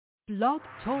Blog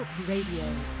Talk Radio.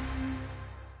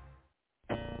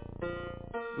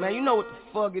 Man, you know what the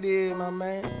fuck it is, my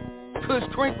man. Kush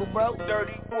Crinkle, bro.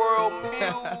 Dirty World Music.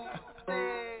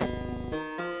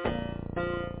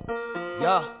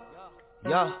 Yeah.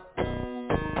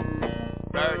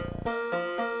 Dirty.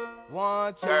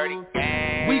 1, 2, 30.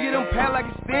 We get them pat like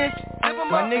a stench.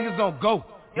 My niggas don't go.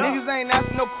 Yeah. Niggas ain't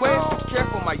asking no questions.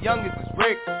 Careful, my youngest is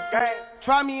Rick.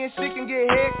 Try me and shit can get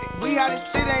hectic. We out of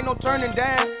shit, ain't no turning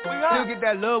down. Still get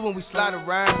that love when we slide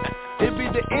around. It be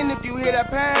the end if you hear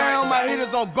that pound. My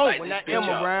hitters on go when that M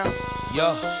around.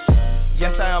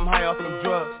 Yes, I am high off them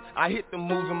drugs. I hit the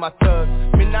moves in my thugs.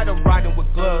 Midnight I'm riding with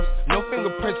gloves. No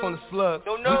fingerprints on the slug.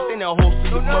 We send our hoes to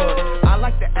the mud. I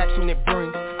like the action it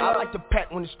brings. I like the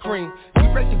pat when it's cream. We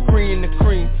break the green and the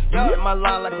cream. You hit my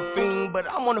line like a fiend, but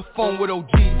I'm on the phone with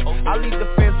OGs. I leave the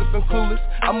feds looking clueless.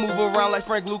 I move around like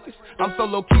Frank Lucas. I'm so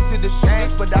low key to the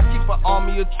shooters, but I keep an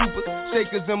army of troopers,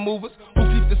 shakers and movers who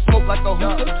keep the smoke like a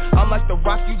hooker. I'm like the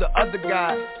Rock, you the other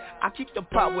guys. I keep the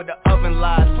pot where the oven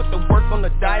lies. Put the work on the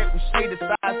diet, we shade the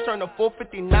size. Turn the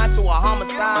 459 to a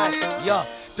homicide.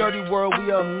 Dirty World,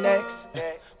 we up next.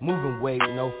 Moving weight,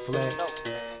 no flex.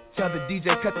 Tell the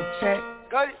DJ cut the check,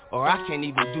 or I can't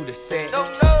even do the set.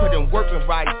 Put in work and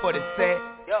riding for the set.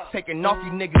 Taking off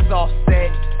you niggas off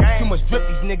set. Too much drip,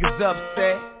 these niggas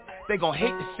upset. They gon'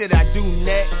 hate the shit I do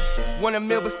next. Want a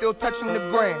meal but still touching the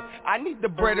gram. I need the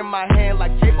bread in my hand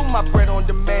like cable, my bread on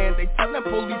demand. They tellin'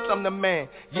 police I'm the man.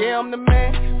 Yeah, I'm the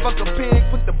man. Fuck a pig,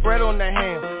 put the bread on the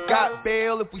ham. Got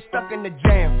bail if we stuck in the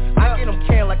jam. I get them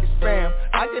canned like it's spam.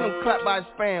 I get them clapped by his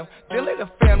fam. They let the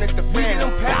fam, that's the fam. We get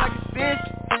them packed like a stench.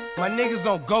 My niggas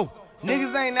don't go.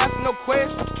 Niggas ain't asking no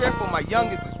questions. Careful, my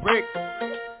youngest is Rick.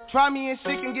 Try me and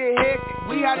shit can get hectic.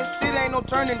 We out of shit, ain't no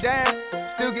turning down.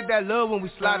 Still get that love when we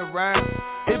slide around.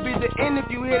 It be the end if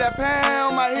you hear that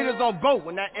pound. My hitters on go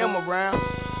when that M around.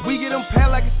 We get them pat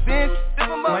like a stench.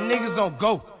 My niggas on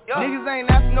go. Niggas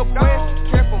ain't asking no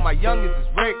questions. Careful, my youngest is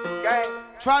Rick.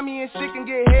 Try me and shit can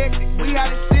get hectic. We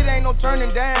out of shit, ain't no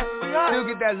turning down. Still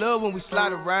get that love when we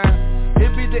slide around.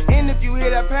 It be the end if you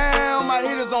hear that pound. My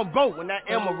hitters on go when that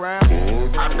M around.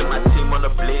 After my team on the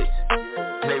blitz,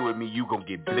 play with me, you gon'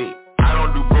 get blitzed. I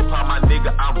don't do broke on my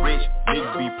nigga, I'm rich.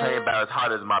 Niggas be playing about as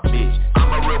hard as my bitch.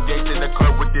 I'm a real gangster in the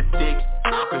club with the stick.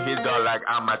 I could hit dog like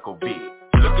I'm Michael Vick.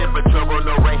 Looking for trouble,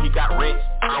 no way he got rich.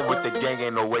 I'm with the gang,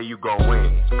 ain't no way you gon'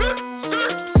 win.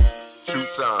 Shoot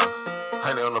some,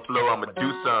 honey on the floor, I'ma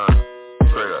do some.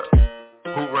 Straight up,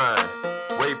 who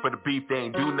run? Wait for the beef, they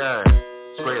ain't do none.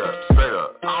 Straight up.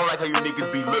 I don't like how you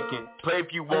niggas be looking. Play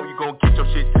if you want, you gon' get your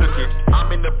shit cooking. I'm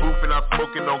in the booth and I'm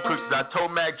smoking on cookies. I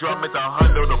told Mack drop it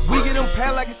 100 the We get them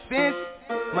pat like a stench.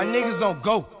 My niggas don't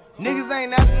go. Niggas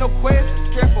ain't asking no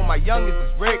questions. Careful, my youngest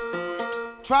is Rick.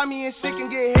 Try me and shit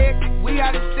can get hectic. We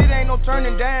out of shit, ain't no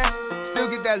turning down. Still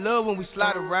get that love when we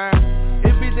slide around.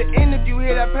 It be the end if you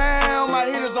hear that pound. My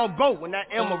hitters on go when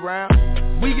that M around.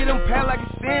 We get them pat like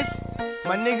a stench.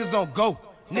 My niggas don't go.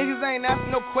 Niggas ain't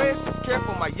asking no questions.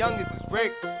 Careful, my youngest is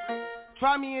Rick.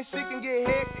 Try me and shit can get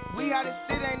hectic. We out of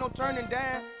shit, ain't no turning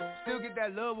down. Still get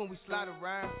that love when we slide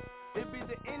around. It be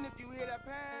the end if you hear that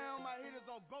pound. My hitters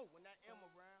on go when that M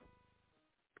around.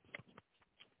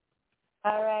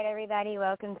 All right, everybody,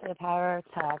 welcome to the Power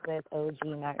Talk with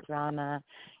OG Mack Drama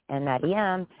and Matty.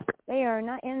 They are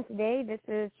not in today. This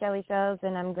is Shelly Shells,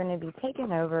 and I'm going to be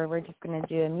taking over. We're just going to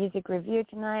do a music review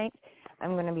tonight.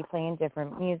 I'm going to be playing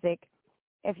different music.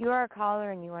 If you are a caller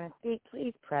and you want to speak,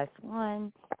 please press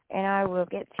 1, and I will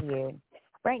get to you.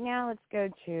 Right now, let's go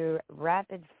to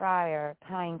Rapid Fire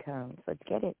Pine Cones. Let's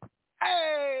get it.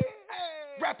 Hey,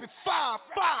 Rapid Fire.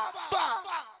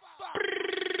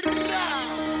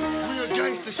 Real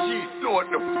gangster shit. Know what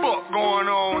the fuck going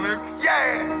on, nigga?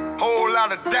 Yeah. Whole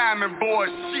lot of Diamond Boy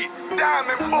shit.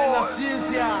 Diamond Boys.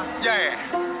 Yeah.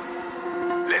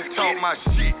 Let's talk my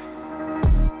shit.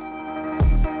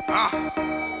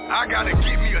 I gotta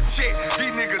get me a check.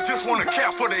 These niggas just wanna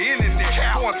cap for the internet.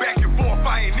 Going back and forth,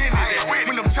 I ain't into that.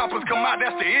 When them choppers come out,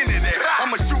 that's the end of that.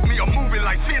 I'ma shoot me a movie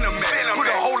like Cinemax.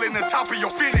 Put a hole in the top of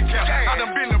your finny cap. I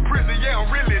done been to prison, yeah, I'm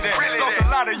really that. Lost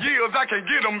a lot of years, I can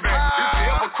get them back. If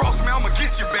you ever cross me, I'ma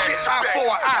get you back. Eye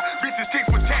for an eye, bitches tick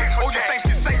for tack. Oh, you think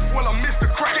you safe? Well, I'm Mr.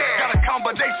 Crack. Got a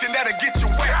combination that'll get you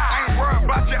wet. I ain't worried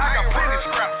about you, I got plenty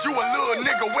scraps. You a little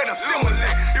nigga with a similar.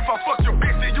 If I fuck your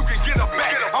bitch, then you can get her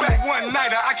back. I'm a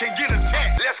one-nighter, I can get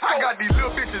attacked. I got these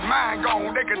little bitches mind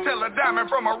gone. They can tell a diamond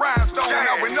from a rhinestone.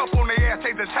 I went up on their ass,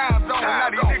 take the time zone. Now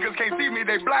these niggas can't see me,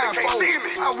 they blindfold.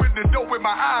 I went the dope with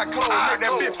my eye closed. Make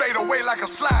that bitch fade away like a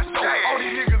slideshow. All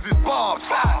these niggas is barbs,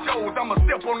 sideshows. I'ma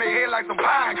step on their head like some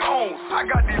pine cones. I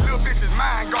got these little bitches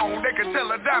mind gone. They can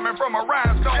tell a diamond from a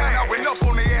rhinestone. I went up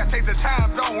on their ass, take change the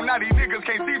time zone. Now these niggas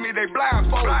can't see me, they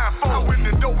blindfold. I went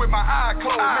the door with my eye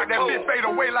closed. Make that bitch fade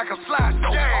away like a slideshow.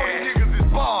 All these niggas is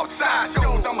barbs,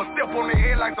 sideshows. I'ma step on their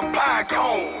head like some pine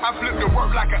cones. I flip the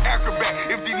work like an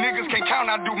acrobat. If these niggas can't count,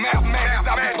 I do mathematics.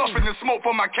 I be puffing the smoke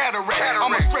for my cataract.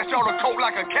 I'ma stretch all the coat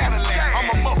like a Cadillac. I'm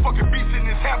a motherfucking beast in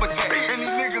this habitat. And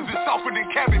these niggas is softer than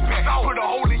cabbage patch. Put a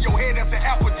hole in your head, that's an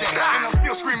Applejack. And I'm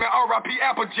still screaming R.I.P.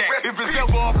 Applejack. If it's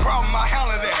ever a problem, I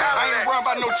handle that. I ain't worried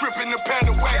about no trip in the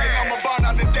paddock wagon. I'ma burn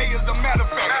out the day as a matter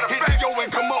of fact. Hit the yo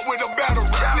and come up with a battle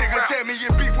rap. Niggas tell me you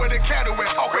beef with a cattle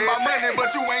at. Talking about money, but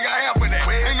you ain't got half of that.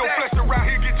 Ain't no flesh around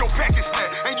here, get your package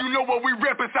snapped. And you know what we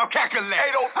reppin', South Calculate.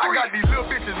 I got these little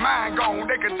bitches mind gone.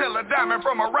 They can tell a diamond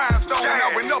from a rhinestone.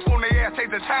 I went up on their ass,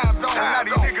 take the time zone. Now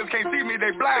these niggas can't see me,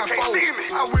 they blindfold.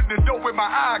 I went the door with my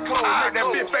eye closed. Make that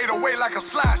bitch fade away like a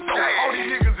slideshow. All these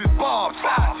niggas is barbs,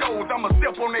 sideshows. I'ma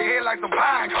step on their head like some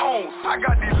pine cones. I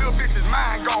got these little bitches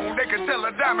mind gone. They can tell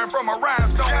a diamond from a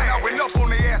rhinestone. I went up on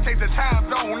their ass, take the time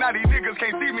zone. Now these niggas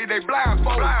can't see me, they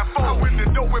blindfold. I went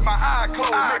the door with my eye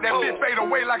closed. Make that bitch fade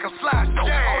away like a slideshow.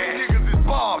 All these niggas is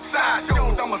barbs,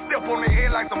 sideshows. I'ma step on their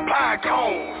head like some pine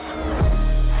cones.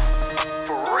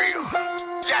 For real.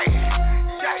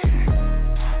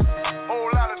 Whole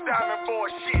lot of diamond boy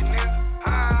shit, nigga.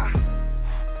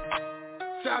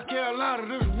 South Carolina,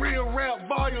 this real rap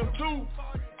volume 2.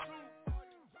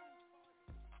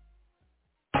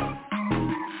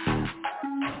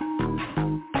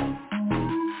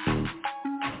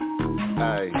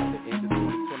 Hey, the end of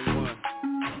 2021.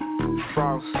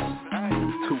 Frost.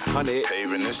 200.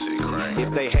 Paving this shit crazy.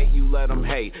 If they hate you, let them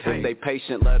hate. If they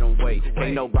patient, let them wait.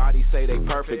 Can't nobody say they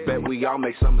perfect, bet we all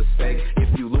make some mistakes.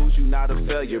 If you lose, you not a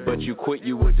failure, but you quit,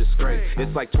 you a disgrace.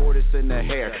 It's like tortoise in the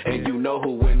hair, and you know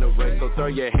who win the race. So throw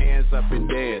your hands up and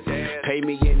dance. Pay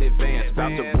me in advance. About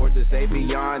to board this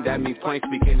avion, that means plain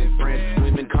speaking in French.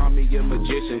 Women call me a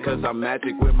magician, cause I'm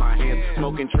magic with my hands.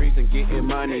 Smoking trees and getting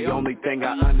money, only thing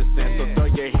I understand. So throw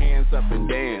your hands up and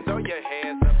dance. Throw your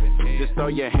hands up and dance. Just throw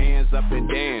your hands up and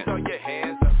dance. Throw your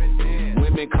hands up and dance.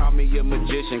 Women call me a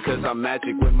magician, cause I'm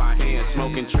magic with my hands.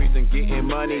 Smoking trees and getting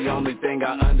money, only thing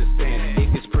I understand.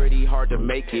 It gets pretty hard to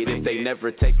make it if they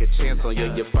never take a chance on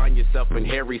you. You find yourself in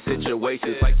hairy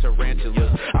situations like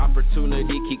tarantulas.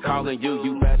 Opportunity keep calling you,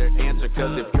 you better answer.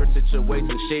 Cause if your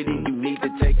situation's shitty, you need to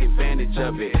take advantage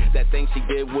of it. That thing she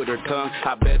did with her tongue,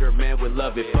 I bet her man would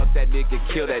love it. Fuck that nigga,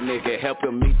 kill that nigga, help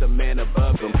him meet the man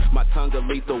above him. My tongue a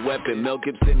lethal weapon, Mel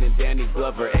Gibson and Danny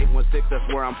Glover. 816,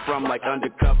 that's where I'm from, like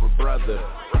undercover brother.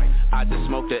 I just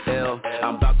smoked an L,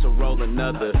 I'm about to roll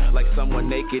another. Like someone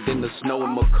naked in the snow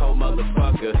in Macau,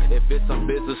 motherfucker. If it's some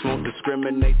business, won't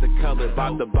discriminate the color.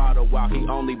 Bought the bottle while he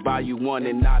only buy you one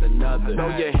and not another.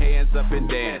 Throw your hands up and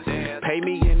dance, pay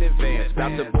me in advance.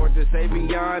 About to board this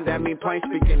avion, that mean plain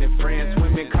speaking in France.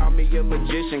 Women call me a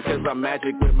magician, cause I'm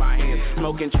magic with my hands.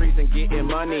 Smoking trees and getting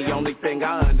money, only thing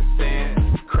I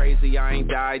understand. Crazy, I ain't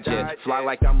died yet. Fly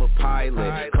like I'm a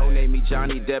pilot. Codename me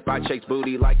Johnny Depp, I chase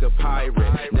booty like a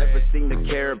pirate. Never seen the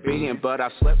Caribbean, but I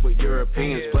slept with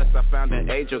Europeans. Plus I found an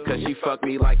angel, cause she fucked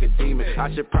me like a demon.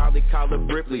 I should probably call her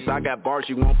Ripley's, I got bars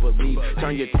you won't believe.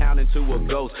 Turn your town into a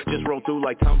ghost, just roll through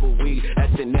like tumbleweed.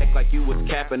 At your neck like you was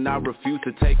capping, I refuse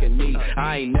to take a knee.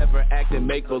 I ain't never acting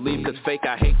make-believe, cause fake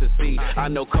I hate to see. I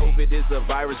know COVID is a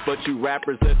virus, but you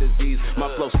rappers a disease.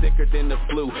 My flow sicker than the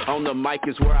flu, on the mic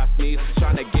is where I sneeze.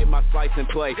 Trying to get my slice and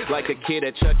play like a kid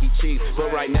at Chuck E. Cheese.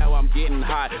 But right now I'm getting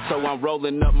hot, so I'm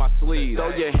rolling up my sleeves.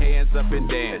 Throw your hands up and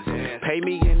dance, pay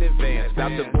me in advance. About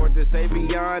to board this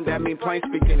avion, that mean plain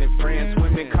speaking in France.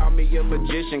 Women call me a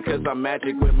magician, cause I'm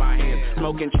magic with my hands.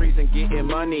 Smoking trees and getting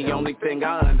money, only thing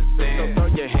I understand. So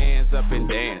throw your hands up and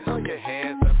dance. Throw your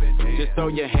hands up and dance. Just throw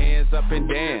your hands up and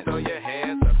dance. Throw your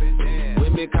hands up and dance.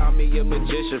 Women call me a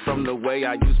magician from the way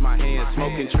I use my hands.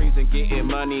 Smoking trees and getting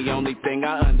money, only thing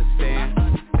I understand.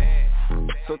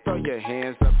 So throw your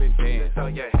hands up and dance. Throw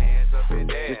your hands up and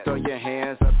dance. Just throw your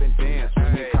hands up and dance.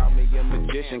 Women call me a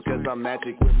magician, cause I'm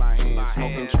magic with my hands.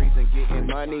 Smoking trees and getting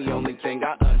money, only thing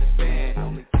I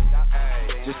understand.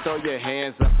 Just throw your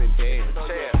hands up and dance.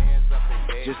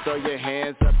 Just throw your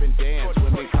hands up and dance.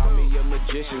 Women call me a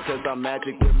magician, cause I'm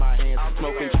magic with my hands.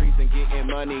 Smoking trees and getting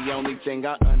money, only thing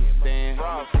I understand.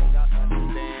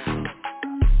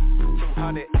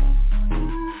 200.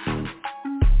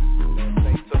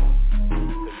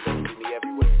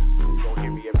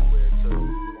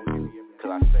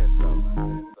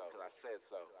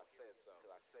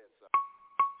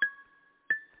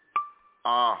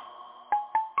 I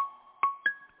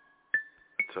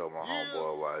told my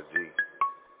homeboy YG,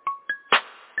 I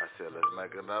said, let's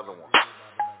make another one.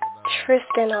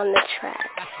 Tristan on the track.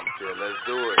 I said, let's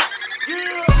do it.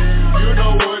 Yeah. You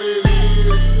know what it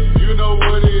is.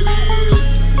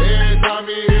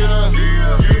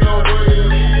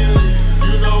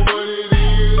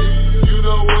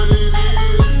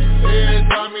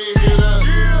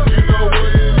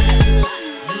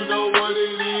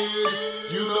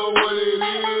 what it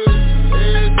is.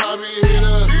 Every time you hit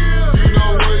her, you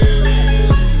know what it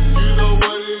is. You know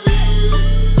what it is.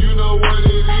 You know what it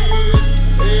is.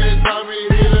 Every time you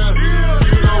hit her,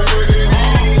 you know what it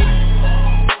is.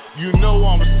 You know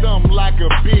I'm something like a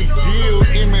big deal.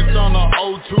 Image on the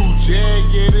O2 Jag,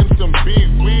 yeah, them some big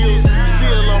wheels.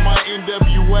 Still on my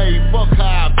NWA, fuck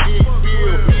how I big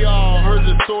feel. We all heard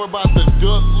the story about the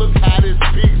duck, look how this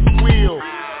big squeal.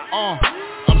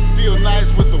 I'm still nice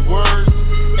with the words,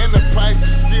 and the price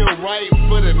is still right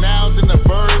for the nouns and the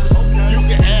verbs. You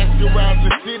can ask around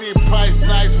the city, price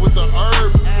nice with the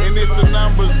herbs. And if the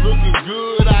numbers looking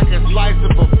good, I can slice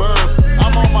up a verb.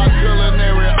 I'm on my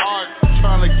culinary art,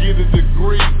 trying to get a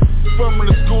degree. From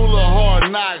the school of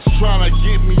hard knocks, trying to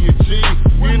get me a G.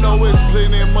 You know it's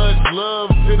plenty much love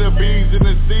to the B's and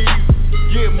the C's.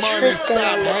 Get money,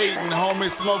 stop hating, homie,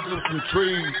 smoke some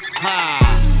trees. Ha!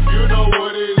 You know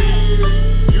what it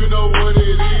is, you know what it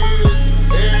is.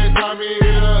 Every time you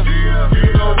hit her,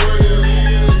 you know what it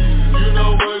is. You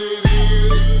know what it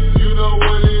is, you know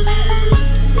what it is.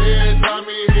 Every time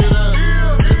you hit her,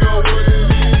 you know what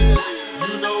it is.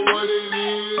 You know what it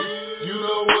is, you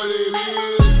know what it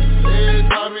is. Every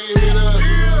time you hit her,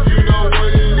 you know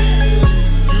what it is.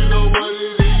 You know what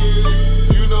it is,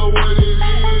 you know what it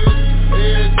is.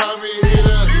 Every time you hit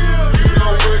her, you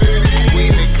know what it is.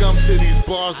 When it comes to these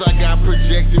bars, I got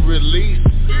projected release.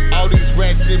 All these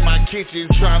rats in my kitchen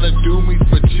trying to do me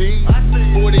for cheese.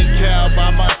 40 cal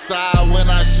by my side when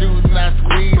I shoot and I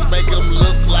squeeze. Make them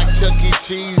look like Chuck E.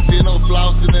 Cheese, dental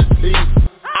floss in the teeth.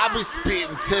 I be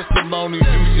spitting testimonies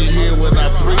you should hear when I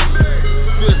preach.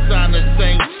 Still sign the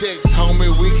same checks, homie,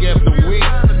 week after week.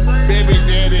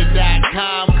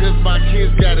 BabyDaddy.com, cause my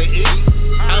kids gotta eat.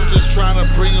 I'm just trying to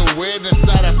bring awareness,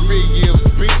 not a figure of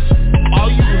speech. All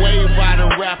you wave rider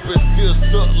rappers still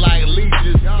suck like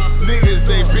leeches. Niggas,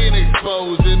 they been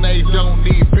exposed and they don't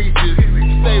need beaches.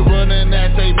 Stay running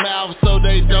at they mouth so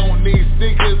they don't need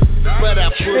sneakers. But I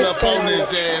pull up on his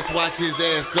ass, watch his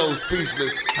ass go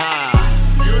speechless.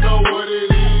 Ha! You know what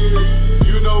it is,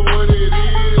 you know what it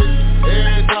is.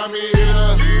 Every time you hit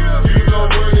her, you know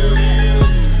what it is.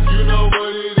 You know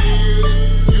what it is,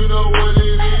 you know what it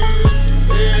is.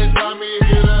 Every time you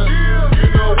hit her, you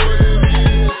know what it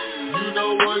is. You know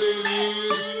what it is,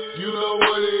 you know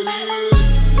what it is.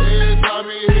 Every time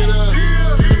you hit her,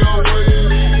 you know what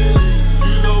it is.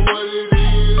 You know what it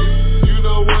is, you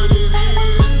know what it is.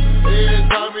 Every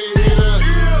time you hit her,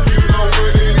 you know what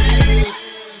it is.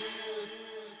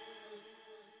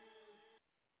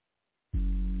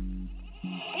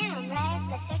 Damn, man,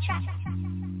 that's so traffic.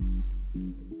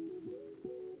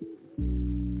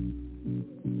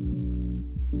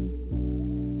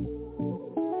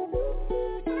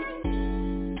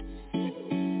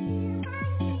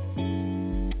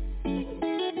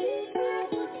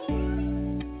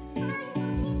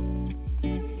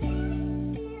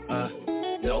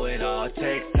 Know it all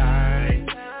takes time,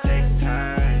 takes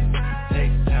time,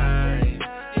 takes time,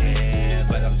 yeah,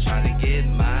 but I'm trying to get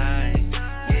mine,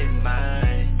 get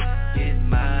mine, get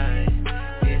mine,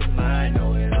 get mine.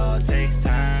 Know it all takes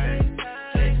time,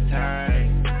 takes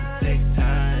time, takes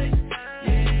time,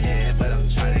 yeah, but I'm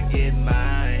trying to get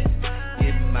mine,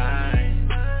 get mine,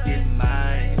 get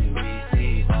mine.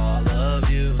 Receive all of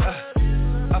you.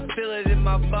 I feel it in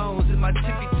my bones, in my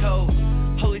tippy toes.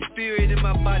 Holy Spirit in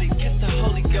my body, kiss the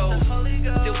Holy Ghost.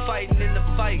 Still fighting in the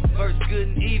fight, verse good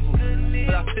and evil.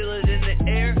 But I feel it in the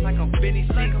air like I'm Benny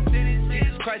Siegel.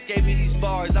 Jesus Christ gave me these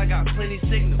bars, I got plenty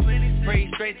signal. Pray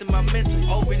strengthen my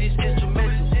mental over these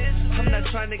instrumentals. I'm not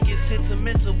trying to get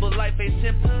sentimental, but life ain't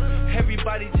simple.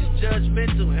 Everybody just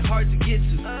judgmental and hard to get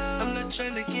to. I'm not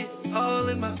trying to get all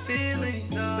in my feelings,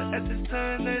 but at this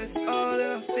time that is all that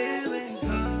I'm feeling.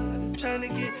 Trying to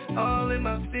get all in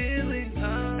my feelings.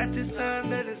 At this time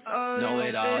that is all. Know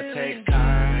it all takes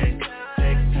time,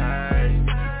 takes time,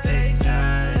 takes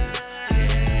time.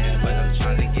 Yeah, but I'm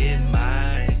trying to get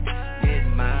mine, get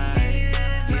mine,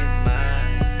 get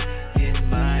mine, get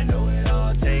mine. Know it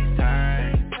all takes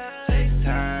time, takes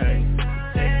time,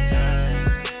 takes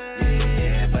time.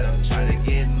 Yeah, but I'm trying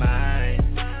to get mine,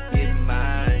 get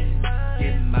mine,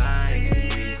 get mine.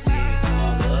 Receive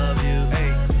all of you.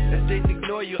 Hey, let's just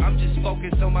ignore you. I'm just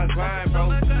focused on my grind, bro.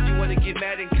 You wanna get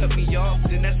mad and cut me off,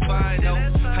 then that's fine, though.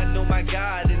 I know my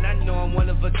God, and I know I'm one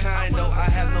of a kind, though. I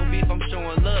have no beef, I'm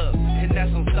showing love, and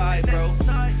that's on side, bro.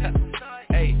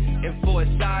 Hey, and for a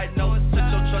side note, put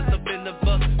your trust up in the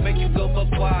book, make you go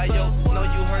buck wild, yo. Know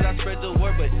you heard I spread the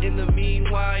word, but in the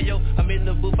meanwhile, yo, I'm in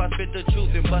the booth, I spit the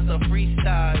truth and bust a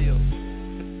freestyle, yo.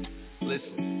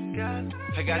 Listen,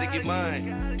 I gotta get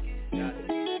mine.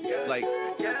 Like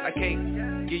I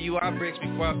can't give you our bricks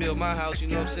before I build my house, you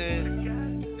know what I'm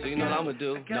saying? So you know what I'm gonna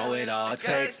do. Know it all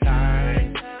takes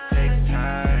time, takes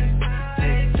time,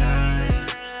 takes time.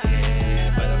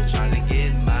 Yeah, but I'm trying to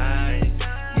get mine,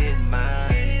 get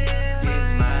mine, get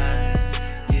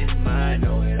mine, get mine.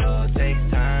 Know it all takes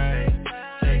time,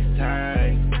 takes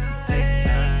time, takes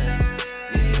time.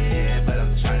 Yeah, but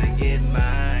I'm trying to get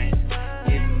mine,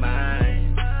 get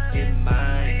mine, get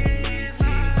mine. And we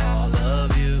see all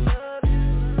of you.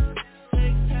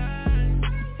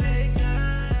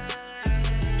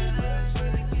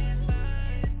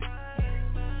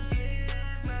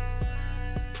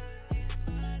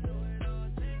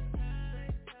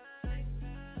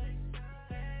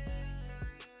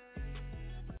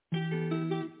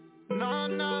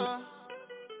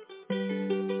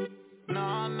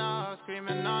 No,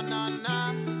 screaming no.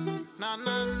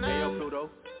 Hey yo, Pluto,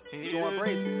 you going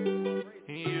crazy?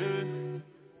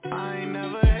 Yeah. I ain't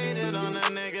never hated on a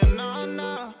nigga,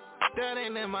 no. That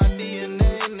ain't in my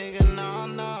DNA, nigga,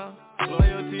 no.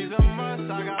 Loyalty's a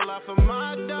must, I got love for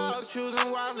my dog.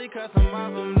 Choosing wisely, cause some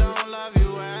of them don't love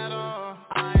you at all.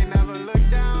 I ain't never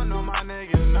looked down on my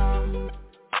niggas, no.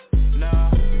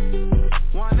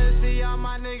 Wanna see how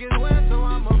my niggas win, so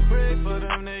I'ma pray for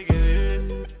them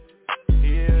niggas,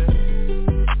 yeah.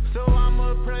 So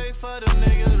I'ma pray for them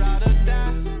niggas, ride or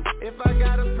die. If I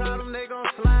got a problem, they gon'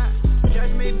 slide.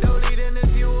 Catch me dolly, then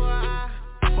it's you or I.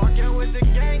 Fucking with the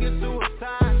gang is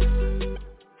suicide.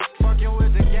 Fucking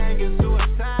with the gang is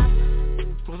suicide.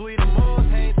 Cause we the most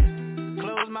hated.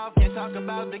 Closed mouth, can't talk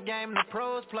about the game the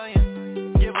pros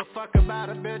playing. Give a fuck about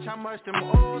a bitch, how much them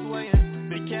hoes weighing.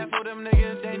 Be careful, them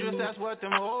niggas dangerous, that's what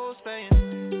them hoes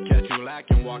saying. Catch you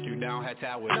lacking, walk you down, hat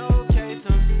tat with no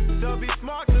casing. So be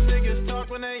smart, cause niggas talk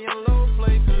when they in low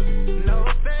places. No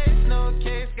face, no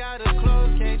case, gotta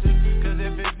close cases. Cause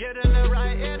if it get in the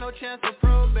right ear, no chance of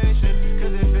probation.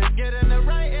 Cause if it get in the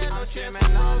right ear, no chance of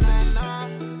no.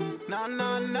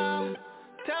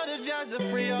 Tell the judge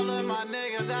to free all of my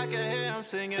niggas, I can hear him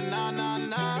singing no.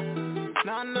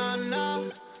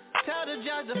 Tell the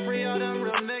judge to free all them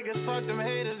real niggas, fuck them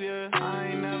haters, yeah. I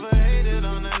ain't never hated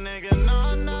on a nigga,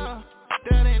 no.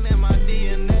 That ain't in my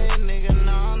DNA, nigga,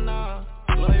 no.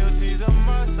 Loyalty's a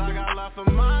must, I got love for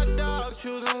my dog.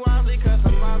 Choosing wisely, cause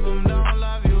some of them don't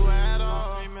love you at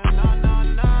all. Screaming no.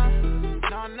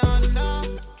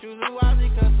 Choosing wisely,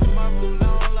 cause some of them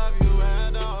don't love you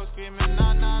at all. Screaming no.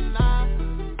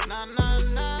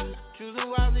 Choosing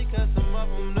wisely, cause some of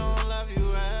them don't love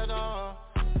you at all.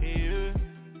 Yeah.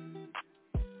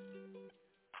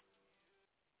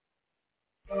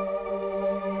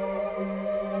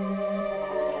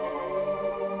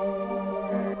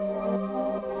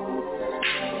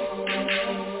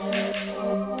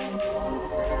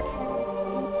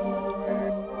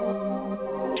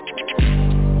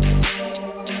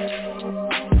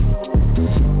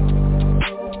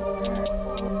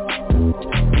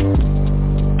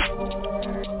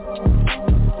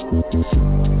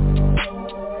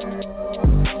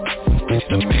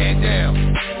 The man down,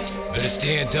 better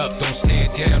stand up, don't stand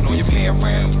down on your man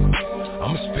round.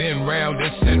 I'ma spin round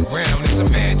and spin round, it's a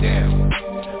man down.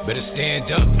 Better stand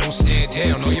up, don't stand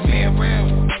down on your man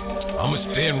round. I'ma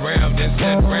spin round and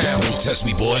spin round. Don't test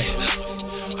me, boy.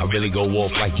 I really go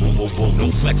off like boom, boom, boom,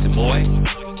 no flexing, boy.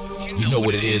 You know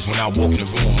what it is when I walk in the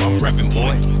room, I'm reppin',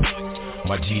 boy.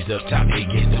 My G's up top, they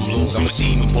get them loons, I'm a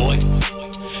demon, boy.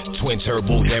 Twin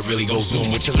turbo, that really goes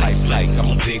zoom with your life like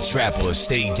I'm a big trapper,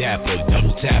 stay dapper,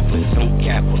 double tapper, no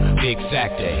capper, big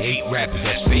factor, hate rappers,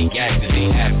 that's fake actors, they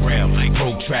half round like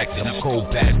protractor, I'm cold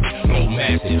bastard, no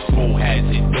master, full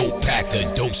hazard, dope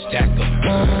packer, dope stacker.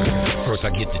 First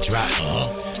I get the drop,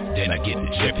 then I get the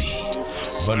drippy,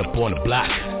 run up on the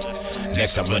block,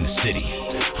 next I run the city,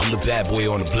 I'm the bad boy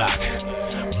on the block,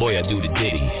 boy I do the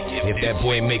ditty, if that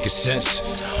boy ain't making sense,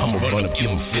 I'ma run up, give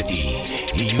him 50.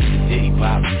 He used to diddy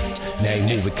pop me, now he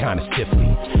moving kinda stiffly.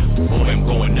 Boy, I'm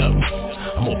going up,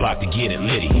 I'm about to get it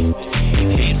litty.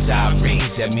 Inside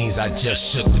range, that means I just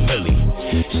shook the millie.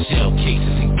 Shell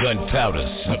cases and gunpowder,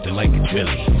 something like a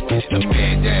drilly. The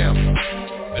man down,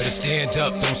 better stand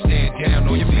up, don't stand down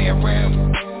on your man round.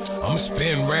 I'ma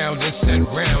spin round and spin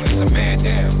round, it's a man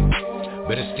down.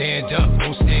 Better stand up,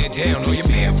 don't stand down on your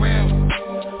man round.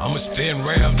 I'ma spin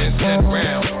round and spin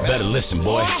round. Better listen,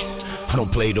 boy. I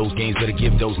don't play those games, better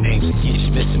give those names and get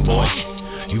schmissing, boy.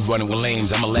 You running with lames,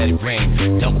 I'ma let it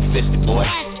rain. Double fisted, boy.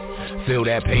 Feel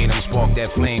that pain, I'ma spark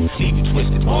that flame. Leave you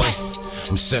twisted, boy.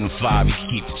 I'm 7'5", you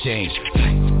keep the change.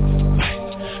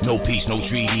 No peace, no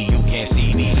treaty, you can't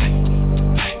see me.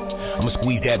 I'ma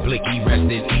squeeze that blicky,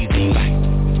 resting easy.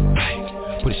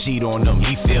 Put a sheet on them,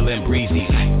 he feeling breezy.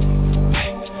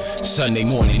 Sunday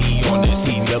morning, he on the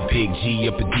scene. The big G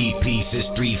up a DP, says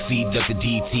 3 feet, duck a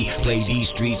DT. Play these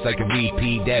streets like a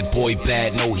repeat. That boy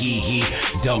bad, no he.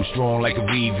 Dumb strong like a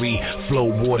Riri. Flow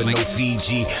water, no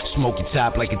Fiji. Smoky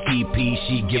top like a TP.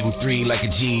 She give him 3 like a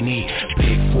genie.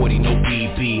 Big 40, no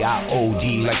BB. I OD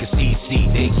like a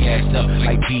CC. They gassed up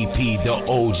like BP. The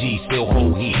OG still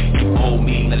hold heat. You owe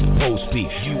me, let the post speak.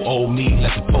 You owe me,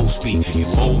 let the post speak. You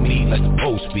owe me, let the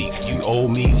post speak. You owe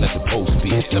me, let the post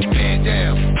speak. It's the man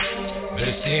down.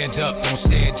 Better stand up, don't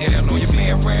stand down on your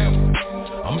man round.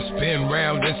 I'ma spin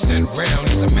round and send round.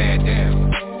 It's the man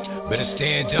down. Better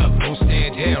stand up, don't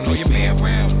stand down on your man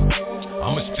round.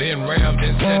 I'ma spin round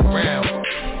and send round.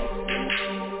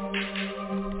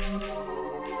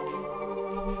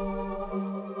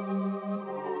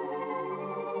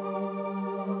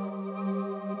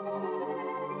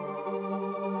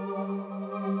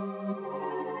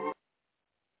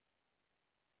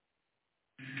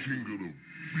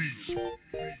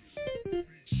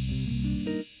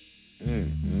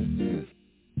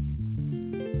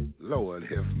 Lord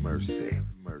have mercy.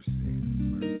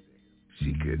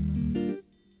 She could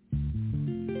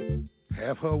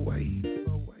have her way.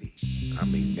 I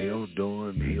mean, nails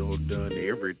done,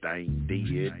 everything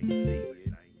did.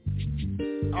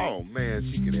 Oh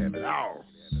man, she could have it all.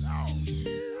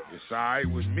 It's alright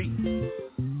with me.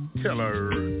 Tell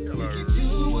her. You can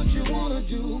do what you wanna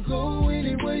do, go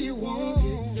anywhere you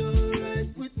want. It's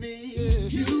alright with me. Yeah.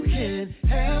 You can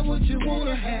have what you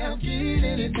wanna have, get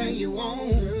anything you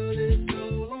want. Girl, it's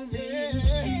all on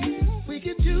me. We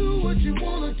can do what you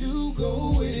wanna do,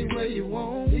 go anywhere you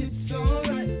want. It's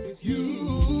alright with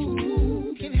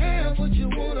you. Can have what you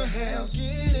wanna have,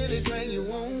 get anything you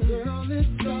want. Girl,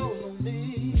 it's all on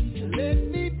me. Let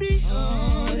me be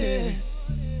honest.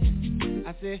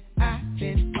 I said I've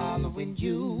been following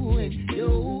you and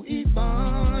your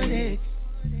ebonics.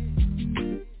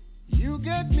 You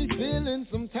got me feeling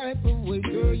some type of way,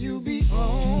 girl, you be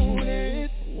on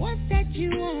it. What's that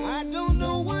you want? I don't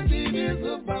know what it is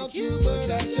about you,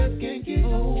 but I just can't get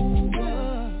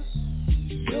over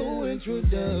your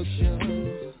introduction.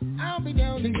 I'll be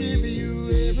down to give you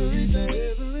everything,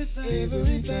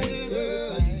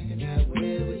 girl. You can have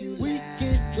whatever you like. We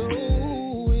can go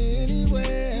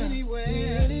anywhere.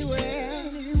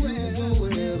 Go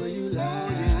wherever you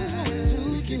like.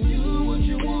 You can do what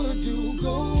you wanna do,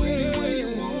 go anywhere you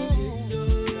want. It's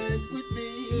alright with me.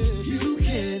 You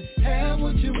can have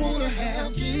what you wanna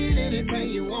have, get anything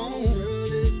you want. Girl,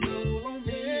 it's all on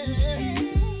me.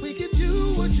 We can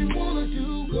do what you wanna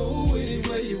do, go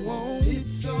anywhere you want.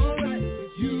 It's alright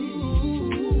with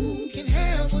you. Can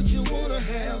have what you wanna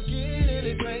have, get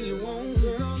anything you want.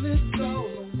 Girl, it's all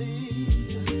on me.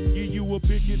 Give you a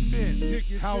picket fence,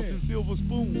 house and silver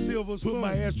spoon. Put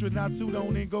my astronaut suit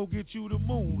on and go get you the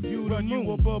moon. Run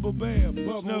you a bubble bath,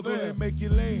 snuggle and make you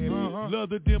laugh. Love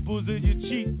the dimples in your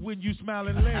cheek when you smile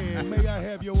and laugh. May I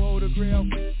have your autograph?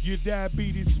 Your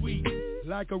diabetes sweet,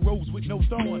 like a rose with no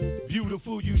thorn.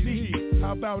 Beautiful, unique.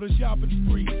 How about a shopping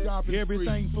spree?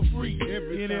 Everything for free,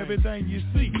 in everything you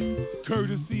see.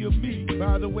 Courtesy of me.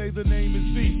 By the way, the name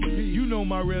is V. You know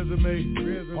my resume.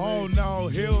 Oh no,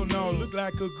 hell no. Look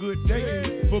like a good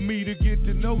day for me to get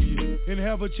to know you and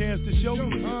have a chance to show you.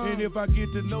 And if I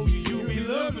get to know you, you'll be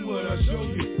loving what I show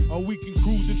you. Or we can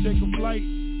cruise and take a flight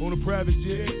on a private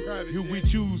jet. If we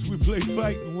choose, we play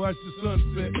fight and watch the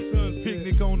sunset.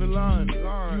 Picnic on the line.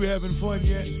 You having fun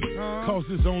yet? Cause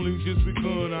it's only just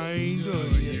begun, I ain't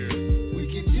done yet. We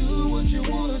can do what you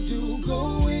wanna do,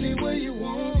 go anywhere you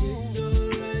want. It's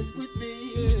alright with me.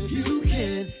 You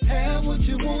can have what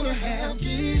you wanna have, get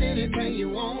anything you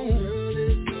want. Girl,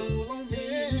 it's all on me.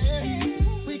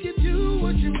 We can do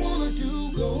what you wanna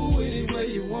do, go anywhere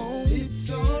you want. It's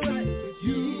alright with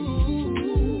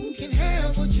you. Can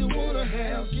have what you wanna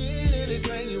have, get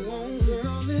anything you want.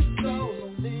 Girl, it's all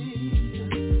on me.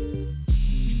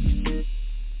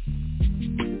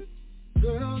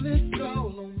 Girl, it's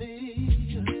all on me.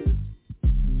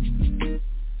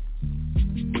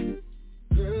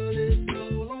 Girl, it's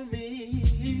all on me.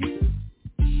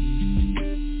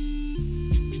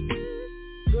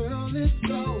 Girl,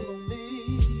 it's all on me.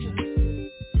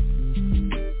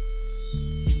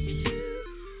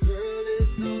 Girl,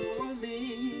 it's all on me.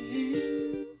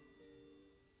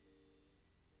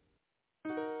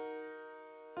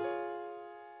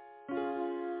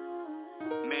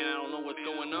 Man, I don't know what's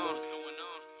going on.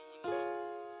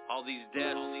 All these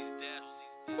deaths,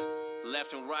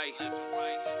 left and right.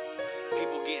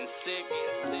 People getting sick.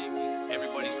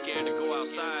 Everybody's scared to go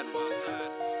outside.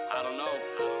 I don't know,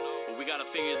 but we gotta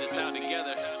figure this out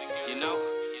together, you know?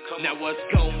 Now what's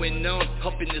going on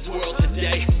up in this world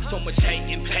today? So much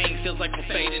hate and pain, feels like we're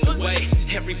fading away.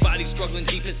 Everybody struggling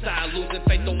deep inside, losing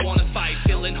faith, don't wanna fight.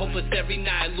 Feeling hopeless every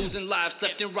night, losing lives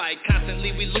left and right.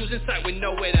 Constantly we losing sight with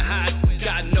nowhere to hide.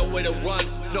 Got nowhere to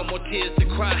run, no more tears to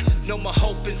cry, no more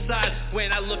hope inside.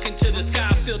 When I look into the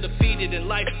sky, I feel defeated in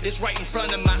life. It's right in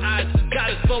front of my eyes. God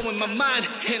is blowing my mind,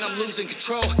 and I'm losing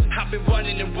control. I've been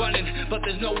running and running, but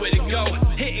there's nowhere to go.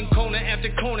 Hitting corner after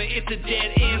corner, it's a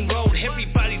dead end road.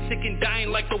 Everybody's sick and dying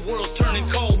like the world's turning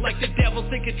cold. Like the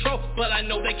devil's in control, but I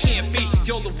know they can't be.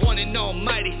 You're the one and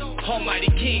almighty, almighty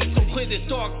king. So clear this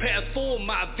dark path for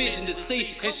my vision to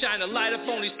see, and shine a light up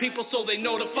on these people so they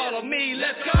know to follow me.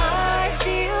 Let's go! I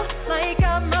feel like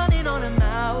I'm running on a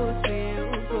mouse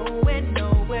wheel, going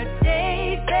nowhere.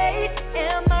 Days fade,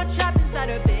 am I trapped inside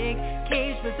a big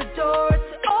cage with the doors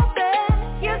to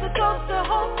open? Here's a ghost to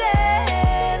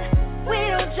hoping we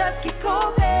don't just keep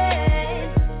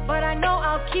coping, but I know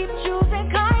I'll keep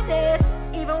choosing kindness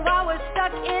even while we're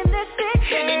stuck in this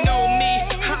sickness. And you know me,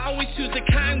 I always choose the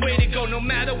kind way to go. No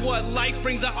matter what life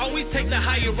brings, I always take the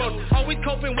higher road. Always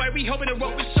coping, worry, hoping the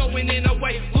rope is showing in a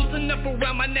way. Loosen up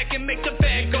around my neck and make the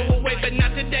bad go away. But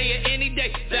not today or any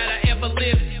day that I ever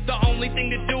live. The only thing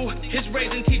to do is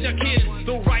raise and teach our kids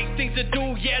the right things to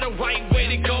do, yeah, the right way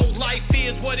to go. Life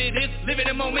is what it is, living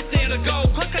a moment and a go.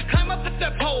 I could climb up at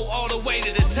that pole all the way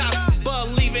to the top.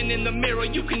 Believing in the mirror,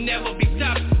 you can never be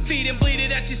stopped. Feed and bleed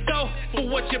it at your soul for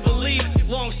what you believe.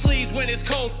 Long sleeves when it's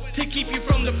cold to keep you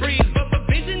from the breeze. But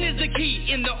vision is the key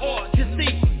in the art to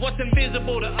see what's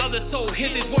invisible to others, so hear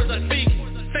these words I speak.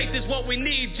 Faith is what we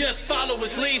need, just follow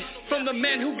his lead. From the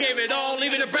men who gave it all,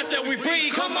 even the breath that we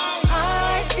breathe. Come on!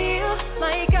 I feel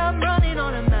like I'm running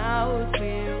on a mouse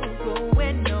wheel,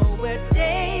 going nowhere.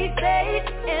 Days fade,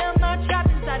 am I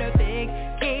trapped inside a big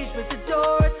cage with the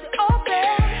doors to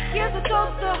open? Here's a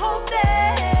ghost to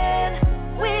hoping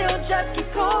we don't just keep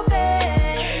coping,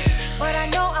 but I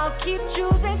know I'll keep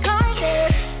choosing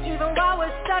kindness even while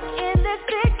we're stuck in this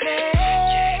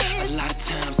sickness. A lot of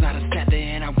times I done sat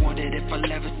there and I wondered if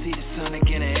I'll ever see the sun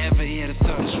again or ever hear the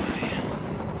thoughts right.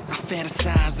 I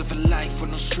fantasize of a life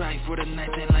with no strife, with a night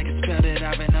that like a spell that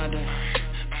I've been under.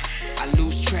 I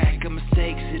lose track of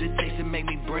mistakes, it takes to make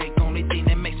me break, only thing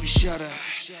that makes me shudder.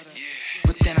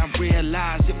 But then I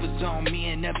realized it was on me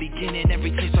in the beginning.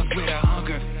 Every taste I with a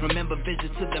hunger. Remember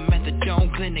visits to the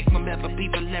methadone clinic. Remember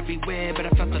people everywhere, but I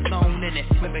felt alone in it.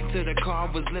 Went back to the car,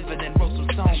 was living and wrote some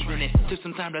songs in it. Took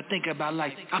some time to think about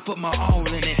life, I put my all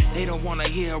in it. They don't wanna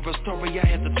hear a story, I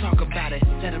have to talk about it.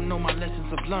 Let them know my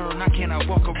lessons I've learned, I cannot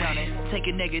walk around it.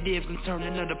 Taking negatives and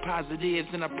turning into positives,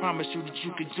 and I promise you that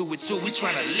you can do it too. We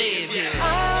tryna live here.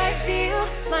 I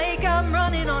feel like I'm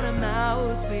running on a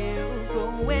mouse wheel,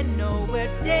 going nowhere.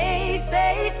 Days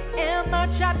fade, am I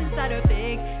trapped inside a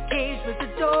big cage with the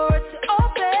doors to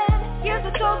open? Here's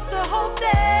a ghost to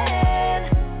hoping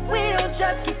we don't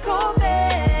just keep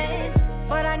coping,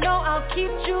 but I know I'll keep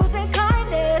choosing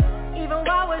kindness even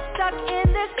while we're stuck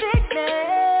in this sickness.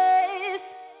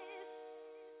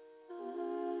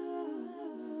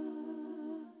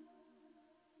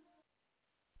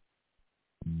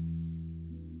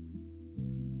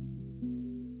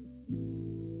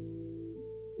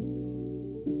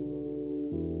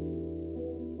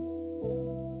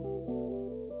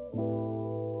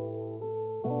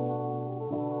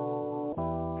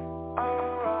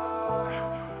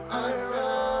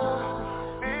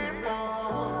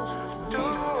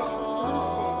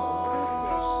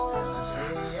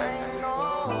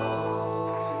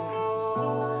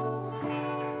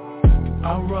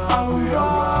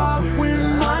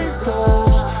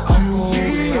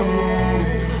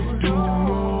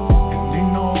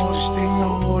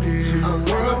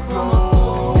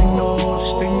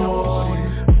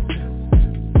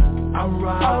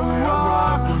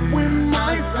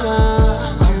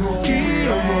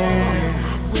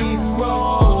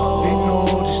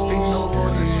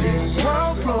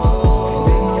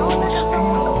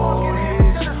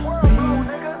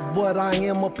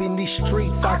 Up in these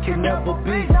streets I can never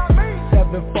be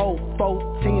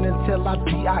 7-4-14 until I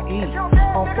D.I.E.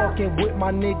 I'm fucking with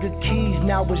my nigga Keys,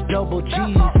 now it's double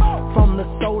G's. From the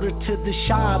soda to the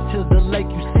shop to the lake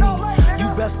you see. You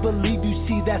best believe you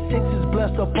see that 6 is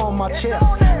blessed up on my chest.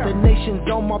 The nation's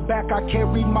on my back, I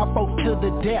carry my folks to the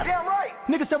death.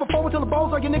 Niggas 7-4 until the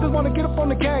balls, all you niggas wanna get up on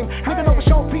the game. Nigga know for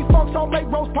sure P-Funk, Salt Lake,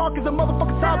 Rose Park is a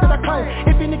motherfucking side that I claim.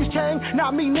 If you niggas change,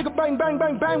 not me, nigga bang, bang,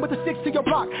 bang, bang with the 6 to your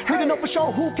block. Nigga know for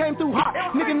sure who came through hot.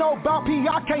 Nigga know about P,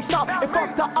 I can't stop. And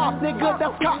fuck the ops, nigga,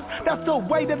 that's cops. That's the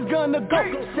way that it's gonna go.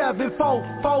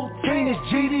 7-4-14 is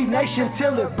GD Nation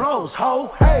till it blows,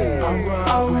 ho. Hey,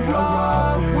 I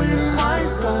rock with my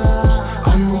folks.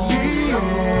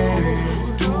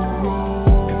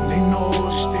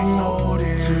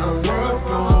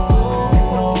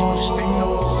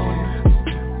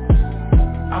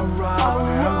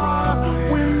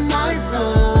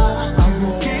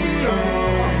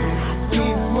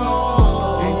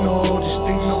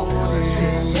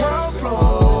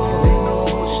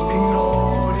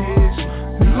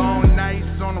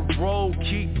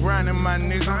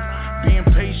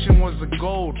 the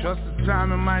goal. Trust the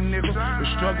timing, my nigga. The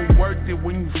struggle worth it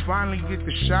when you finally get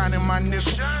the shine in my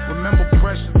nigga. Remember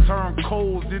pressure turn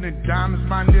coals into diamonds,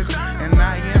 my nigga. And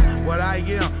I am what I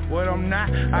am, what I'm not,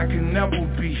 I can never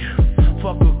be.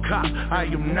 Fuck a cop, I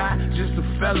am not just a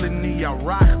felony. I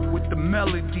rock with the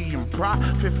melody and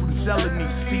profit from selling these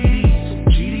CDs.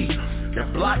 GD,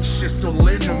 that block shit still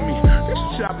into me. This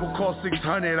chopper cost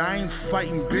 600, I ain't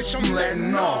fighting, bitch, I'm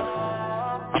letting off.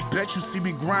 I bet you see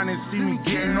me grinding, see me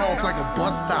getting off like a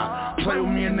bus stop. Play with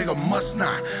me, a nigga must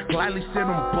not. Gladly sit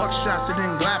on buckshots and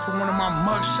then glad for one of my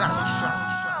mugshots.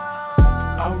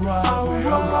 I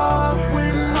rock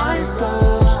with my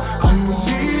foes. I'm the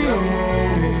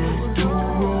do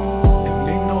roll.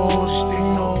 They know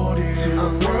this. Till the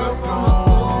world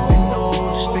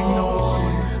blows. They know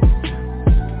this.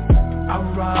 I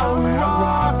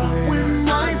rock with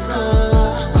my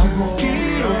foes. I'm the we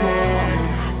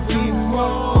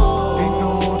roll. They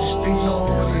know this. Till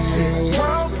the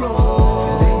world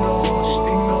blows.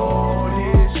 They know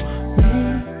this. Me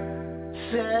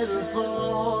says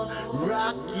for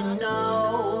rocking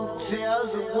out, tells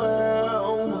the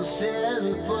world we're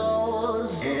selling for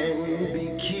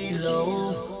and Kilo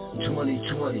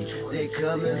 2020, they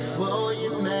coming for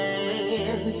you,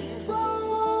 man.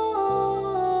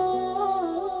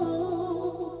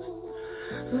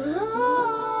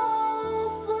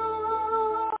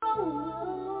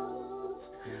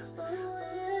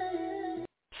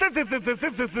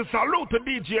 Salute to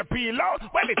DJ Pilo.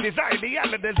 Well, it is I, the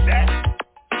elders there.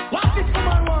 What this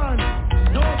woman want?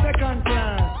 No second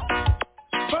class.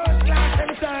 First class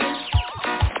every time.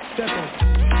 Second.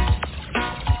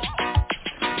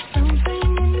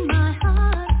 Something in my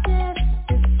heart says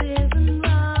this isn't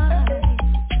right.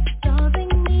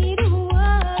 Causing me to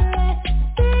worry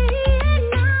day and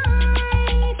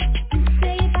night. You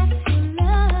say that you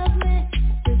love me,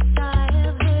 this I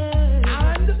have heard.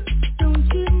 And don't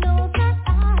you know that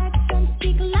actions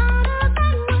speak louder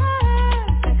than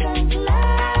words? Second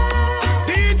class.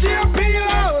 DJ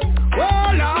Pilo. Oh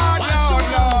Lord, Lord,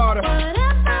 Lord.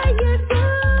 Whatever you're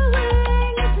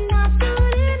doing is not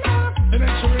good enough. And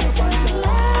then show you find out.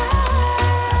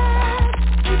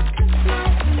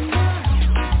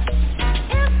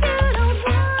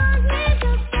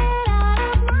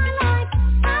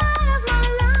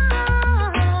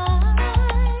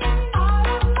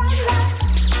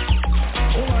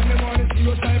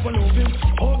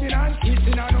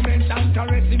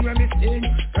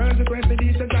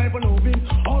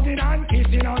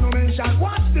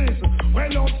 What's this?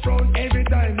 Well up front every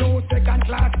time, no second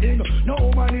class thing. No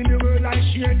woman in the world I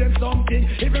share them something.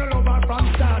 If you love her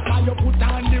from start, why you put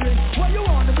on the ring? What you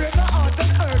want to break her heart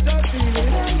and hurt her feelings?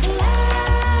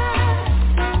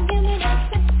 Don't give me that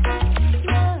second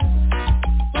love.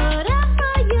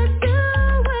 Whatever you're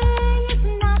doing is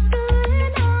not good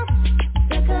enough.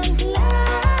 Second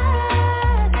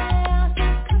class,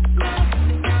 second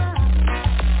class.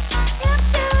 If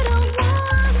you don't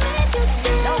want me to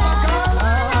feel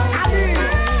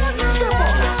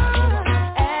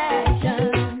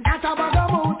action, That's a bag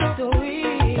of mood. so we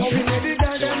Don't be ready,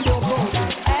 girl, them go go.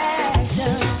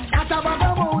 action, That's a bag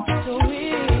of mood. so we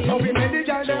Don't be ready,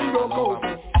 girl, them go go.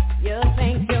 you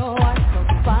think you are so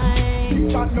fine.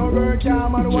 Chat no work, yeah,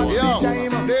 man, what's the Yo,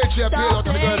 time? DJ Pilo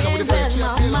to the girls and with the friends. Oh,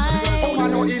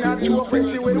 man, no, in a joke when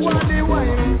she will want the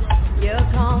wine. You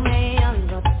call me on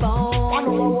the phone, I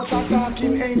know what I'm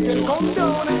talking, angel, come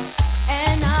down.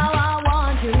 and now I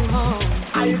want you home.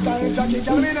 I tell Jackie,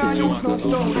 tell me now, use no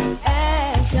stone.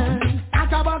 Action,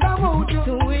 That's a bag of mood.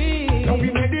 sweet. Don't be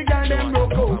ready, girl, them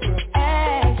broke out.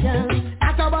 Action,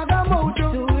 That's a bag of mood.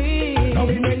 sweet. Don't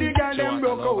be ready, girl, them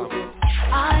broke out.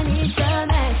 I need some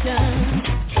action,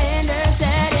 tender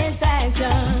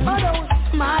satisfaction.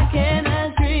 My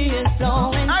chemistry is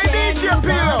flowing. I Can need you your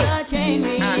pillow. call the chain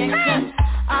reaction?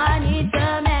 I need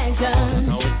some action,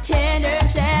 tender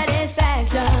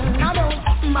satisfaction.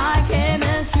 My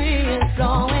chemistry is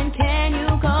flowing. Can you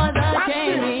cause a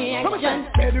chain reaction?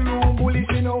 Bedroom bully,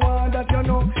 she no want that, you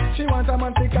know. She want a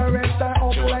man to caress her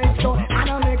up like so. And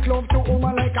I make love to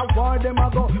woman like a war them a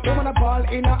go. Woman a ball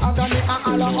in a agony and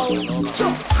all a out. So,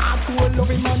 hardcore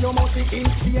loving man, you must be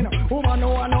insane. Woman no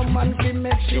want no man to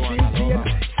make she feel pain.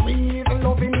 Sweet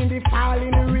loving in the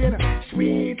falling rain.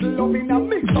 Sweet loving a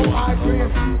mix of hard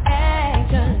grain.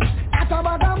 Action, That's a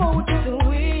bag of mood.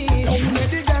 sweet. Don't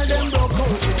make the girl them broke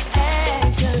out.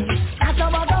 Action, That's a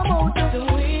bag of mood.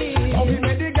 sweet. Don't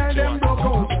make the girl them broke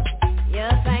out. You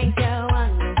think you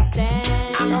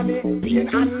understand? Agony, pain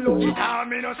and love. I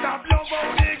me no stop love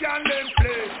how the girl them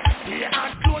play. The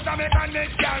hot clothes I make a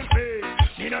next girl pay.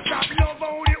 Me no stop love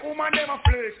how the woman them a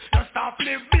flex. No stop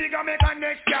live big and make a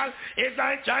next girl. It's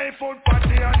like giant food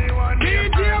party and the one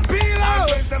DJ Pilo.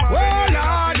 Lord.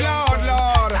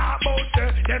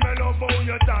 Them a love how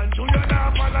you dance. You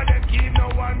not follow them, keep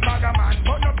no one bag a man.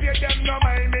 But no pay them no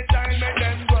mind, me time make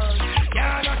them burn.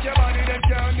 Yeah, not your body, them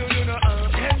can't do you no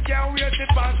harm. Them can't wait to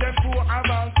pass them for a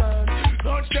mountain.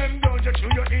 Touch them down, you chew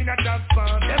you in a trap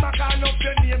farm. Them a call up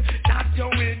your name, that's your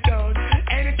way down.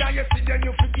 Anytime you see them,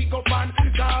 you fi kick up and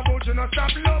talk about you no stop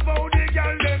love how the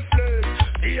girl them play.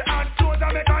 The hot toes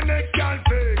a make a neck girl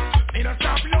fake. Me no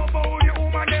stop love how the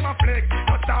woman them a flex.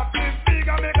 No stop live big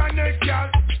a make a neck girl.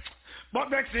 But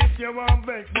vex if you want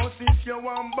vex, but if you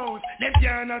want bounce, them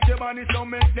can't at your body, so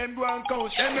make them go and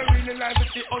coast. Them they really like to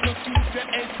see how you keep your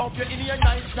head up. You're in your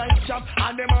nice job,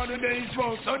 and them all the days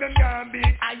wrong. So them can't be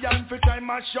iron for time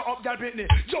and shut up, girl Britney.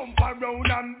 Jump around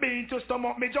and beat to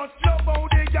stomach me, just love how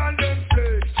the girl them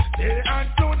flex. They and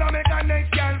clothes and make a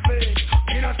neck girl flex.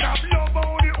 Me no stop love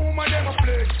how the woman them a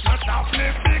flex. No stop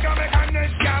live big and make a neck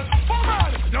girl. Come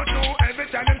on, not know every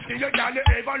time them see your girl, you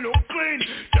ever look clean.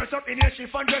 Dress up in your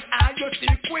chiffon dress, you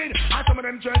see queen, and some of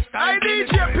them just I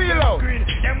DJ Pilo.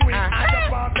 Them win at the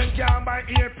pop and can't buy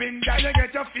earpin. Then you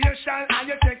get your facial and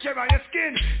you take care of your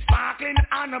skin. Sparkling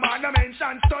and about the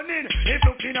mention stunning. If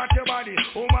looking at your body,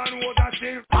 woman was a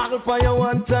still. Model for you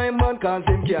one time, man, cause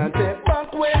him can't take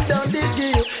back when down the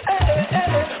gill.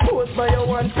 Hey. Pose for you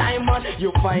one time, man,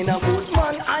 you find a good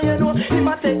man. And you know, he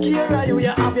might take care of you, you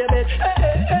have your bed.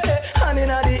 Hey. Hand in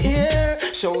the ear.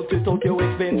 Shout it out, you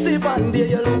expensive and there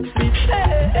you look sweet.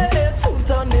 Hey.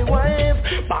 Suit on the wife,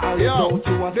 ball it out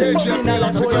to a second and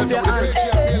I hold up your hand.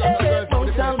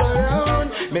 Bounce and go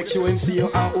round, make sure him see you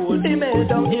and hold him head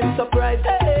down, him surprised.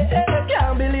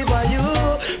 Can't believe you,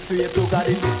 sweet to God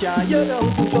if you can't, you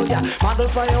don't do so yeah. Model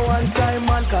for you one time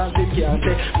man, cause him can't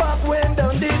say back when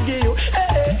down they give you.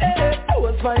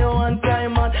 Pose for you one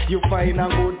time man, you find a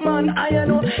good man. I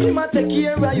know, he might take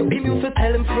care of you, him used to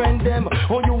tell him friend them,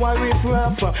 oh you are riff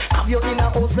raff. Have you in a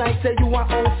house like say you are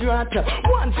house rat.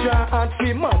 One try and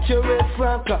free much you red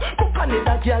frack. Book on it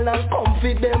that girl and come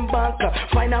feed them back.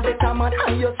 Find a better man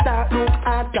and you start look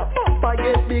at. Papa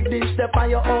get big dish step on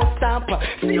your own stamp.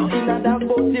 See you in a that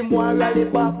boat him want rally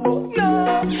back. But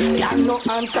no, you have no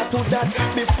answer to that.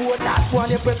 Before that one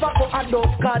you prefer go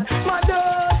adopt card. Mother,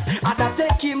 I da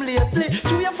take him lately.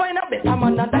 Do you find a better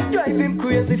man and that drive him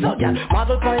crazy. So yeah,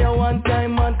 model for you one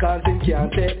time man, cause him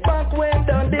can't take back when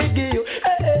done they give you.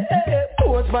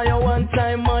 Pose for you one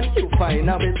time man, you find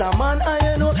a better man. And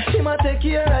you know, he might take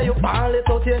care of you. Ball it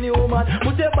out your new man,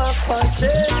 put your back on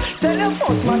check. Tell your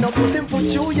first man, now put him put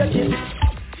you your kid.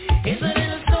 It's a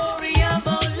little story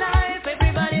about life.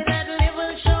 Everybody that live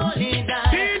will surely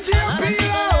die. DJ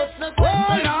Pilo,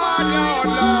 oh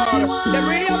Lord, they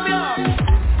bring up your.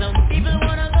 Some people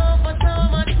wanna go for so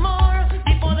much more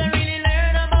before they really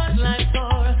learn about life's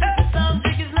core. The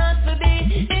subject is not to be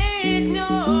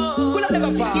ignored. We'll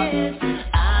never pass. Yes,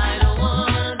 I don't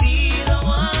wanna be the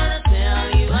one to tell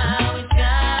you how it's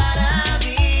gotta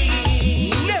be.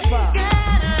 Never.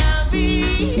 Gotta be.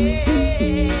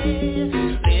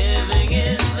 Living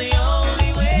is the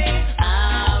only way I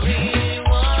really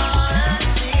wanna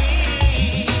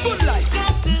see. Good life.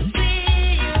 Got to see,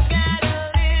 you gotta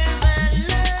live and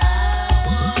learn. I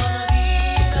wanna be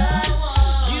the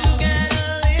one. You gotta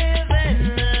live and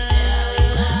learn.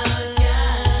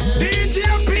 DJ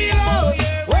Pilo,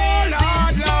 oh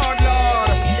Lord.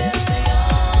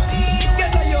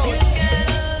 Get a yo. You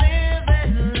gotta live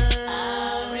and learn. I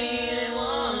really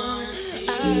want.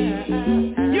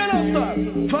 You know, sir,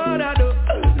 Father,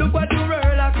 look what the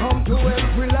world has come to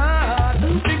every lad.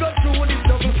 We go through this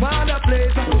double Father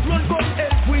place. Run come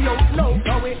help we out now,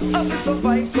 can we have to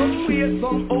survive some way,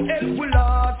 somehow help we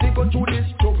lad. We go through this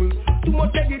struggle. Too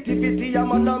much negativity, I'm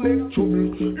gonna make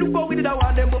trouble. Look how we did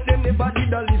want them, but them never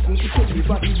did a listen. So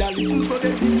never did a listen, so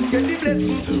they didn't get the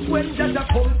blessing. When Jaja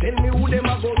come, tell me who them a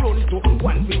go run to.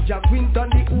 One with Jack Winter,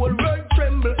 the whole world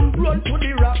tremble. Run to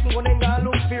the rock, when they gonna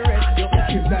look for rest.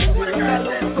 If Nigeria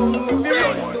look so look for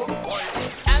rest.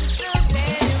 I'm so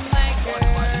glad my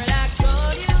girl, I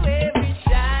call you every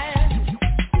time.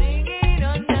 Singing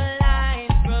on the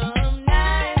line from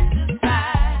 9 to 5.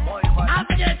 I'm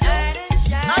just trying to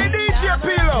shine. I need your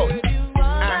pillow.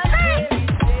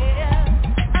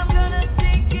 I'm gonna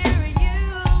take care of you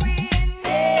in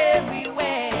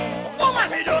everywhere. Woman,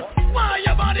 me just why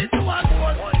your body to a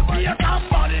soul. Be a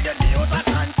somebody get me out of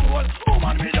control.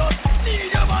 Woman,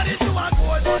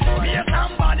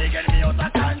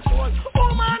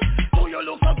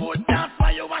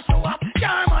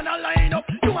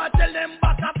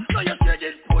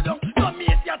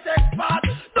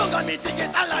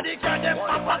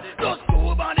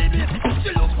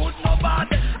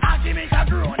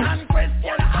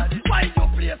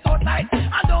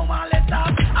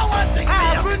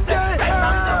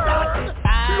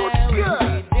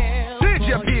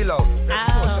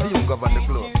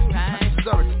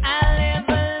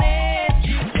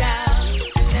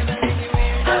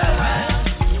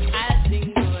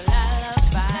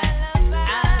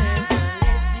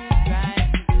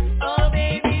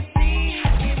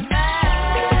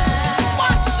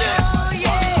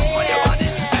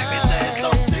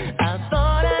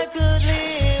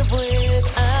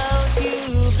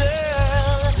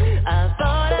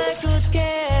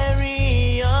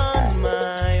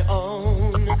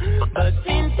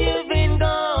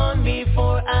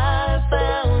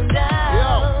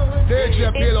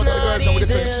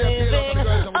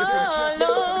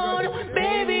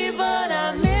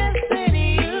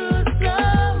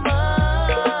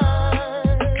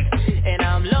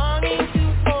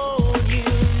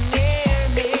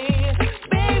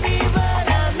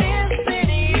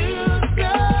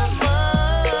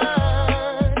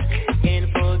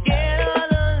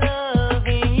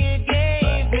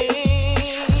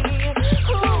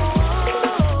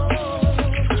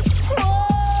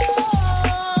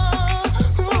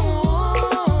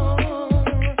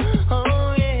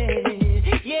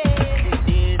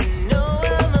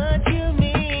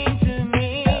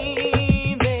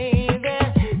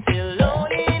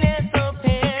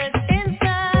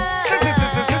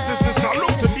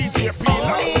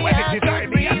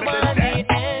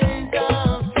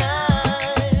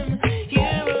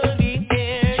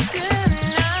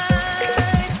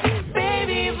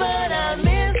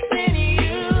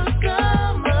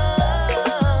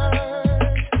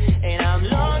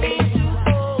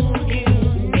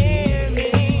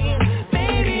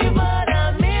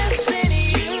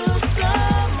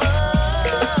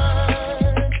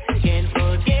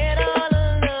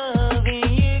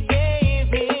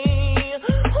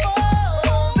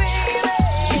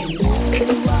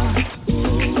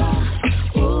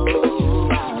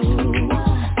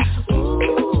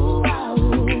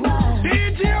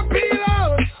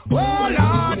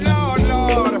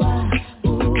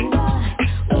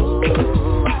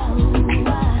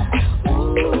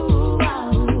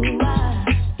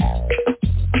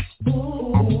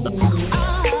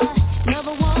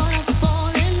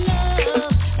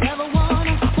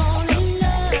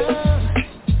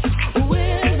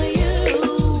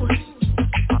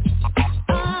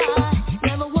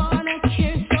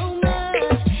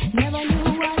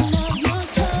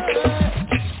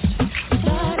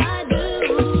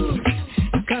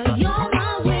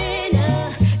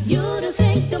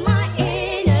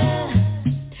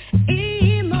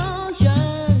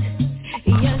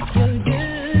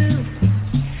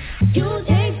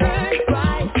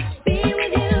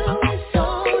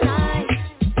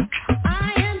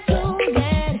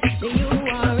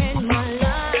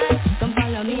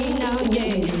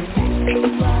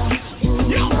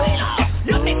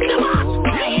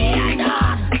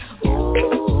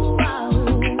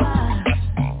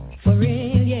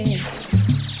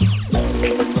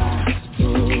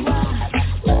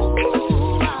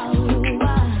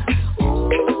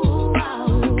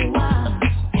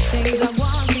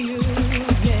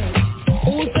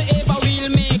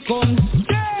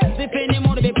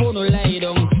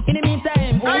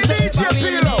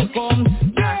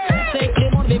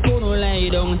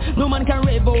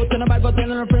 out and a bad but tell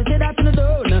her friends say that in the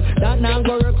door. That now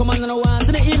go work, come on and I want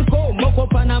to the income. Buck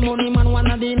up on a money man, one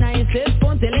of the nicest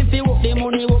fun. Tell him to work the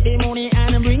money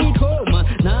and bring it home.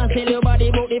 Now tell your body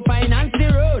about the finance the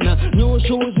run. No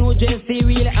shoes, no jersey,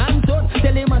 wheel and ton.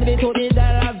 Tell him man they told the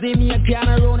dollars they make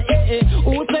piano run.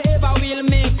 Whosoever will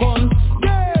make come.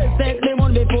 Girls, take them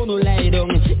on before no lie down.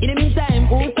 In the meantime,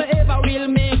 whosoever will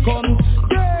make come.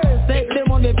 Girls, take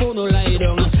them on before no lie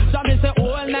down. So me say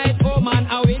all night, oh man,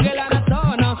 a wiggle and a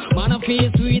turn. Man a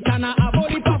feel sweet and a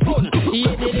body for fun. He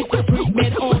did it to freak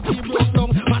bed out, he broke down.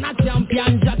 Man a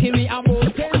champion, Jackie, we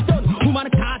about 10 ton. Woman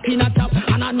caught in a top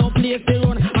and a no place to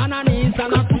run. And a knees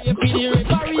and a pray for the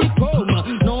referee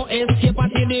come. No escape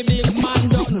until the big man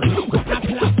done. 1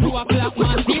 o'clock, 2 o'clock,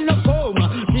 man still no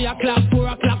come. 3 o'clock, 4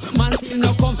 o'clock, man still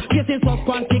no come. Getting such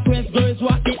consequence, girls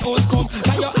what the outcome.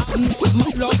 Can you have my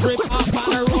love rip up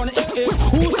and run?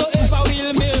 Whosoever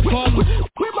will make come.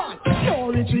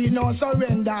 No retreat, no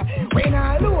surrender. When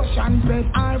I lotion, press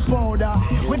and powder.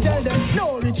 We tell them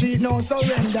no retreat, no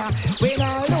surrender. When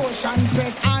I lotion,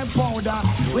 press and powder.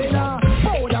 When I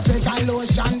powder, press and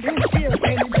lotion. Here,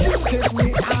 anything take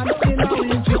me and in a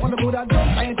wheelchair. On the good, I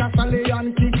jump like a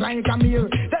stallion, kick like a mule.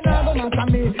 Then I go matter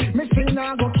me, me still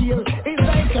not go kill. It's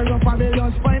like terror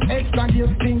pavilions, find extra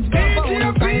gear things. No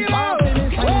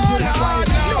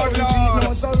retreat,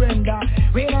 no surrender.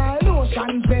 When I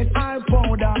lotion, press and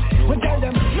powder. We tell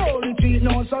them no retreat,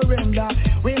 no surrender.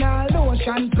 When I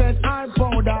lotion, press and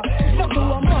powder. Not to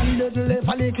a man little left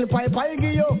a little pipe I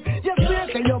give you. You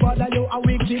say your bother you a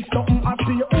wicked something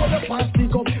after you hold the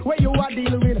plastic up where you are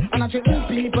deal with. And I say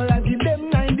people I give them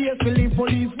 9 days to leave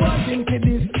police wanting for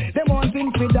this. They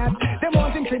wanting for that. They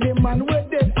wanting for the man with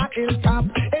dead at hilltop.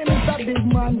 Hey Mr. Big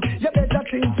Man, you better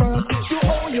think first. You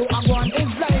owe you a one,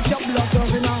 it's like your blood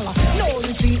doesn't all. No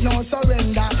retreat, no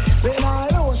surrender. When I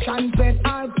lotion, pet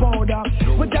and powder.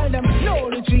 We tell them no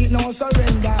retreat, no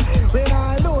surrender. When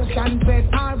I lotion, pet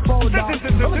and powder.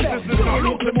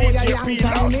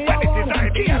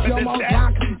 Keep your mouth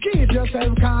back, keep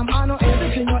yourself calm. I know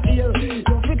everything you hear. You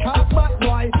fit talk back,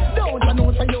 boy. Don't you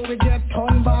know so you will get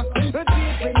turned back. We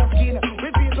teeth in the skin, we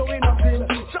feel so in the feel.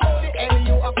 So how the hell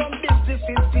you are from this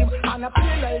system? And I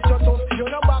feel like you're tough, you're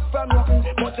not back from nothing.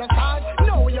 But you're sad,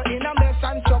 no, you're in a mess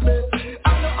and trouble. I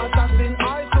know assassin, I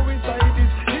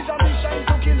suicidist. It's a mission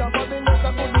to kill a fabulous,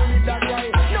 I could do it that way.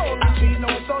 No retreat, no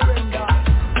surrender.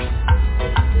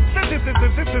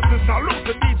 This is salute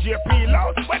to DJ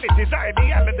P-Loud when it is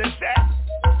ideal in the set.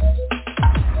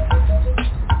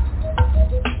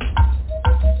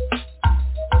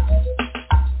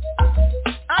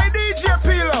 I DJ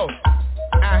P-Loud.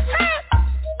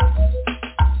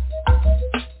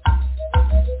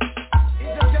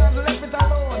 If you can't let it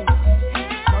alone.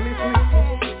 Now listen.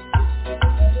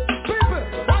 People,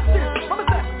 watch this. What is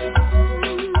that?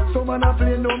 Some man a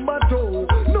play number 2.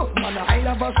 No man a hide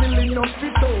a vaseline no fit.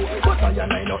 But I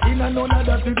know in and none of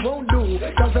that it won't do.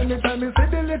 Cause anytime you see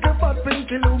the little fat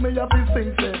pinky loo, me have to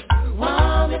sing say,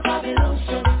 wow, me Babylon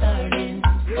should starting.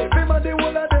 Remember the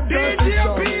whole of them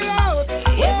DJ P-Loud. Lord.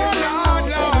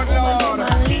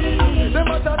 Them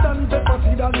a dance the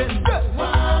pussy again.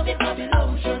 Wow, me Babylon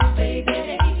should stay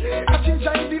there. I change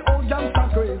the old gangster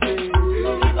crazy.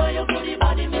 Give her your booty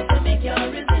body, me say make you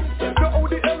resist. So how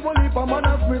the hell will leave a man a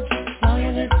switch? Now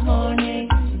you this morning,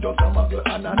 just a muggle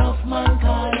and enough man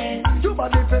calling. You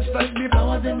body fresh like the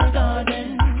flowers in the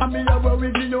garden. And me a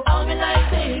worry give you all me like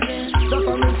saving. That's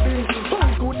how me say, how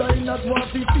could I not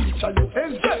want to feature you?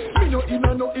 Me no in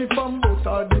a no if I'm both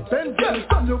are depend.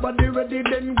 From your body ready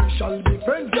then we shall be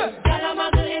friends. Girl a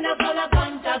muggle in a color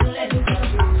contact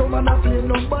lens. So man a play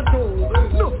number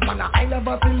 2. No man a I love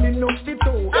a feeling no fit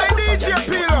too. I DJ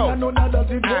P-Loud. I know that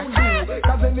it won't do.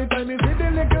 Cause anytime you see the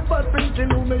little fat pinky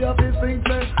loo, me have to sing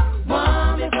say,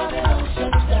 wow, me Babylon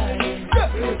should starting.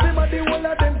 Remember the whole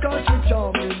of them cause she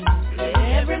charming.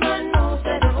 Every man knows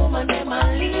that the woman them a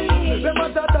leave. Them a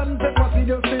dance the pussy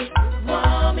you say,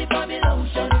 wow, me Babylon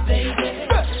should stay there.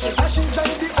 And she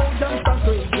drive the old gangster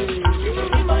crazy.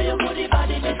 Remember your booty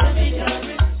body, me say me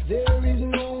carry. There is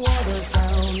no other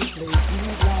sound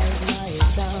places like my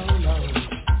sound.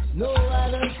 No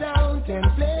other sound can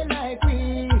play like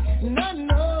we. No.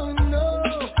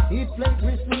 It's like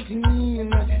Christmas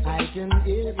Eve. I can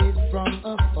hear it from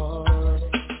afar.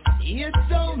 It's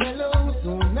so mellow,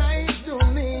 so nice to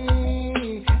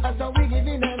me. I thought we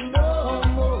giving them no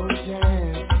more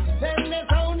chance. Then they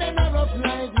found them a rough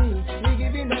like me. We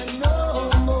giving them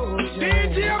no more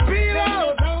chance. DJ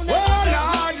P-Loud. Oh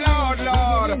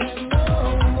Lord. We giving them no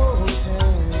more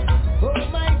chance. Oh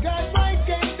my God, why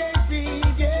can't they see?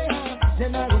 Yeah.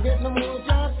 Then I don't get no more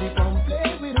chance to come play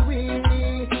with we.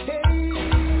 Hey,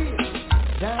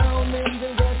 down in the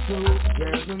west.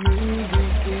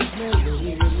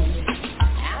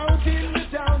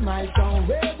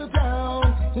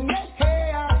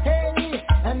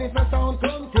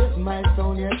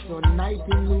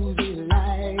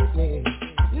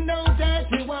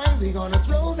 we gonna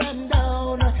throw them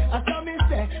down. I saw me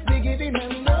say, we giving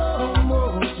them no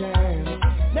more chance.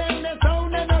 Them the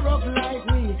sound and the rough like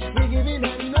we giving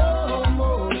them no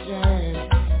more chance.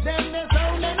 Them the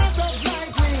sound and the rough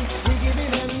like we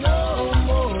giving them no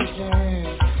more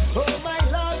chance. Oh my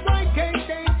Lord, why can't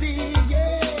they see?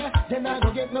 Yeah, then I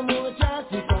go get no more chance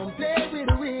to come play with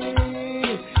the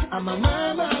wind. I'm a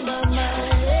mama,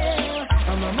 yeah.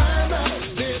 I'm a mama.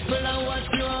 People are what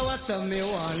you are, what me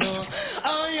wanna.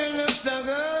 Oh, you look so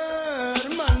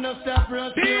good, man, no stop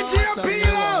rushing. DJ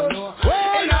Pilo, Lord.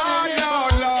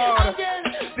 Again,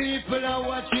 people are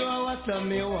what you are, what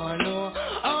me wanna.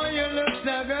 Oh, you look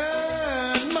so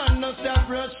good, man, no stop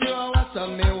rushing. What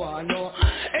me wanna.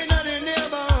 In the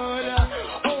neighborhood,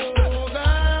 oh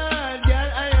God, girl,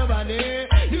 I your body.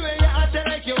 The way you act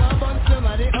like you want bun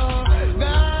somebody. Oh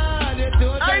God, it's so.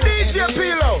 I DJ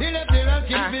Pilo. You left the rock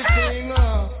in the thing.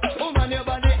 Woman, your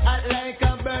body hot like a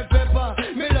bird pepper.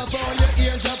 Me love how your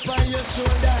ears up on your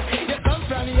shoulder. You come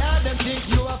from the yard, them think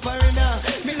you a foreigner.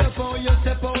 Me love how you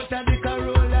step out of the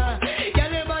Corolla.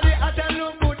 Girl, your body hot and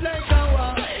look good like a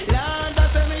war. Lord,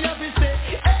 that's what me have to say.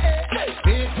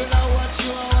 People are what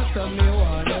you are, what me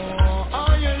want.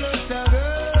 Oh, you look so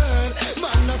good.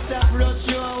 Man, no stop rush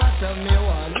you are, what me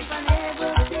want. If I never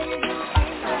see you in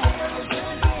my house,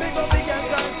 big up big and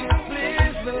conscious,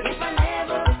 please. If I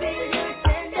never see you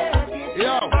tender,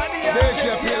 yo, DJ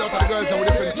Pilo for the girls and with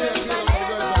the friends.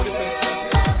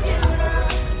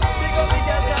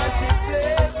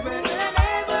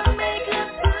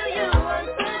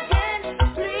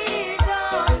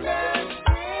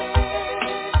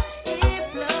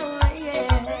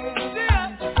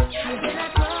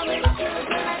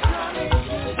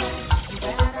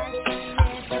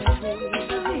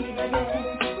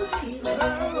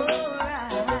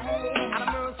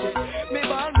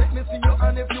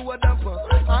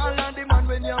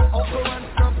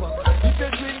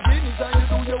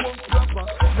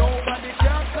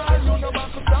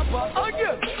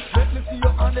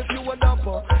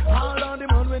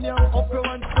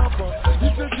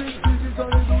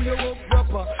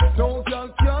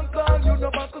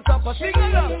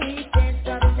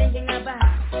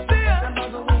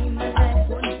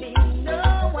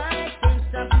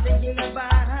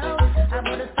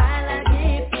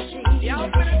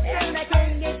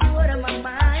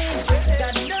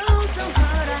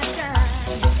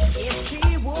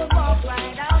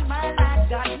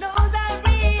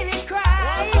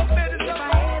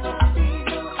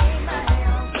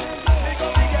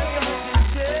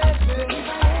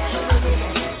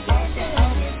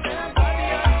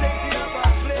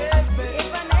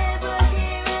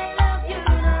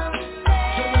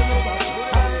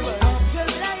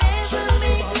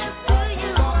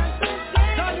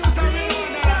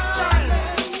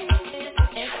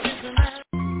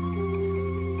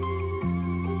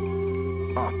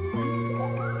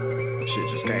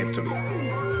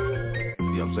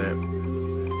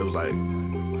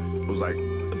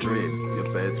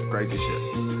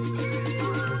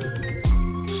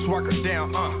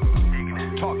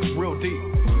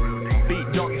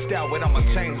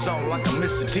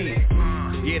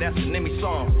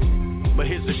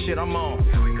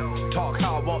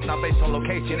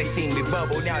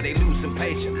 Now they losing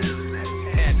patience,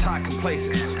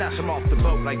 anti-complacent, snatch them off the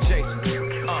boat like Jason,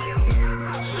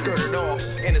 skirted off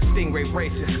in a Stingray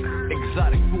racing,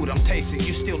 exotic food I'm tasting,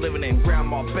 you still living in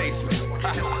grandma's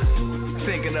basement,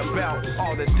 thinking about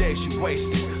all the days you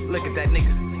wasted, look at that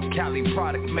nigga, Cali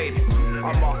product made it,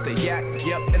 I'm off the yak,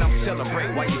 yep, and I'm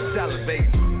celebrating while you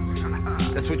salivating,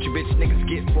 that's what you bitch niggas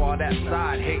get for all that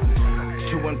side hating.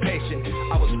 Too impatient,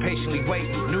 I was patiently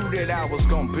waiting. Knew that I was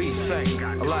gonna be sane.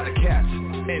 A lot of cats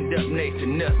end up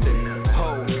Nathan nothing.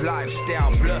 Whole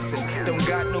lifestyle bluffing. Don't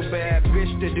got no bad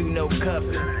bitch to do no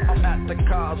cuffing. I'm at the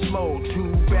Cosmo,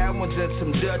 2 bad ones and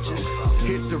some Dutches.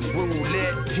 Hit the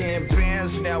roulette, 10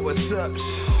 bands, now it's up.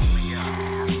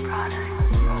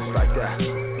 Like that.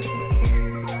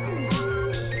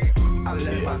 I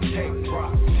let my tape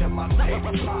drop till my tape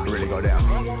drop. Really go down.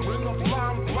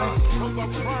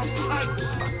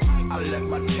 I let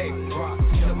my tape drop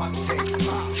till my tape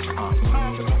drop.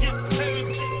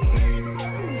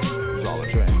 It's all a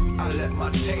dream. I let my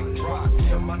tape drop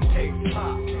till my tape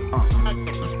drop.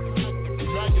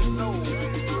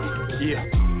 Yeah.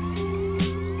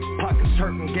 Pockets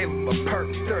hurting, gave him a perk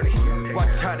 30. Watch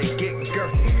how they get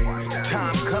girthy.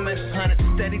 Time coming, 100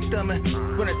 steady thumbing.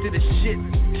 Running through the shit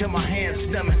till my hands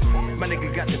numbing. My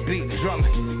nigga got the beat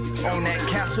drumming. On that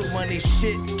castle money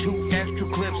shit, 2 extra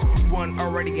clips, 1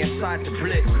 already inside the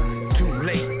blick. Too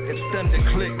late, it's thunder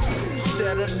click.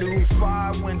 Set a new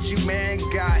fire when G-Man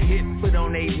got hit, put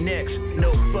on 8 necks,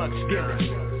 no fucks given.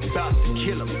 about to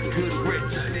kill him, good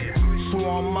rich. So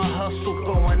on my hustle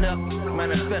going up,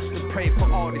 manifest and pray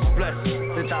for all these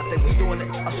blessings. They thought they was doing it,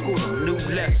 I schooled them new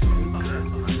lessons.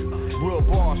 Real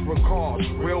bars, real cars,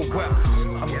 real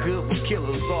weapons. I'm good with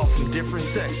killers all from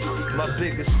different sections. My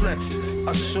biggest flexion,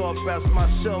 I show up as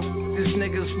myself. These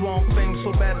niggas want fame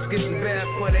so bad it's getting bad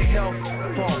for their health.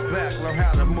 Fall back, learn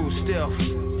how to move stealth.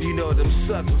 You know them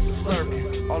suckers is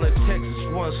lurking. All it takes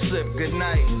is one slip, good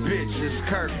night, bitch, it's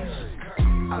curtains.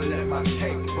 I let my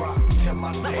tape rock till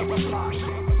my tape lock.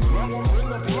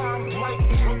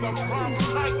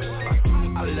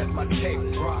 I let my tape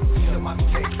rock till my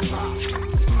tape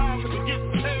lock.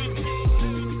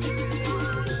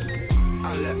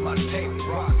 I let my tape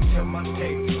rock till my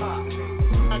tape pop.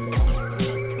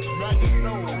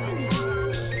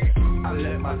 I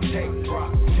let my tape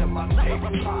rock till my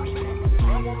tape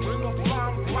pop.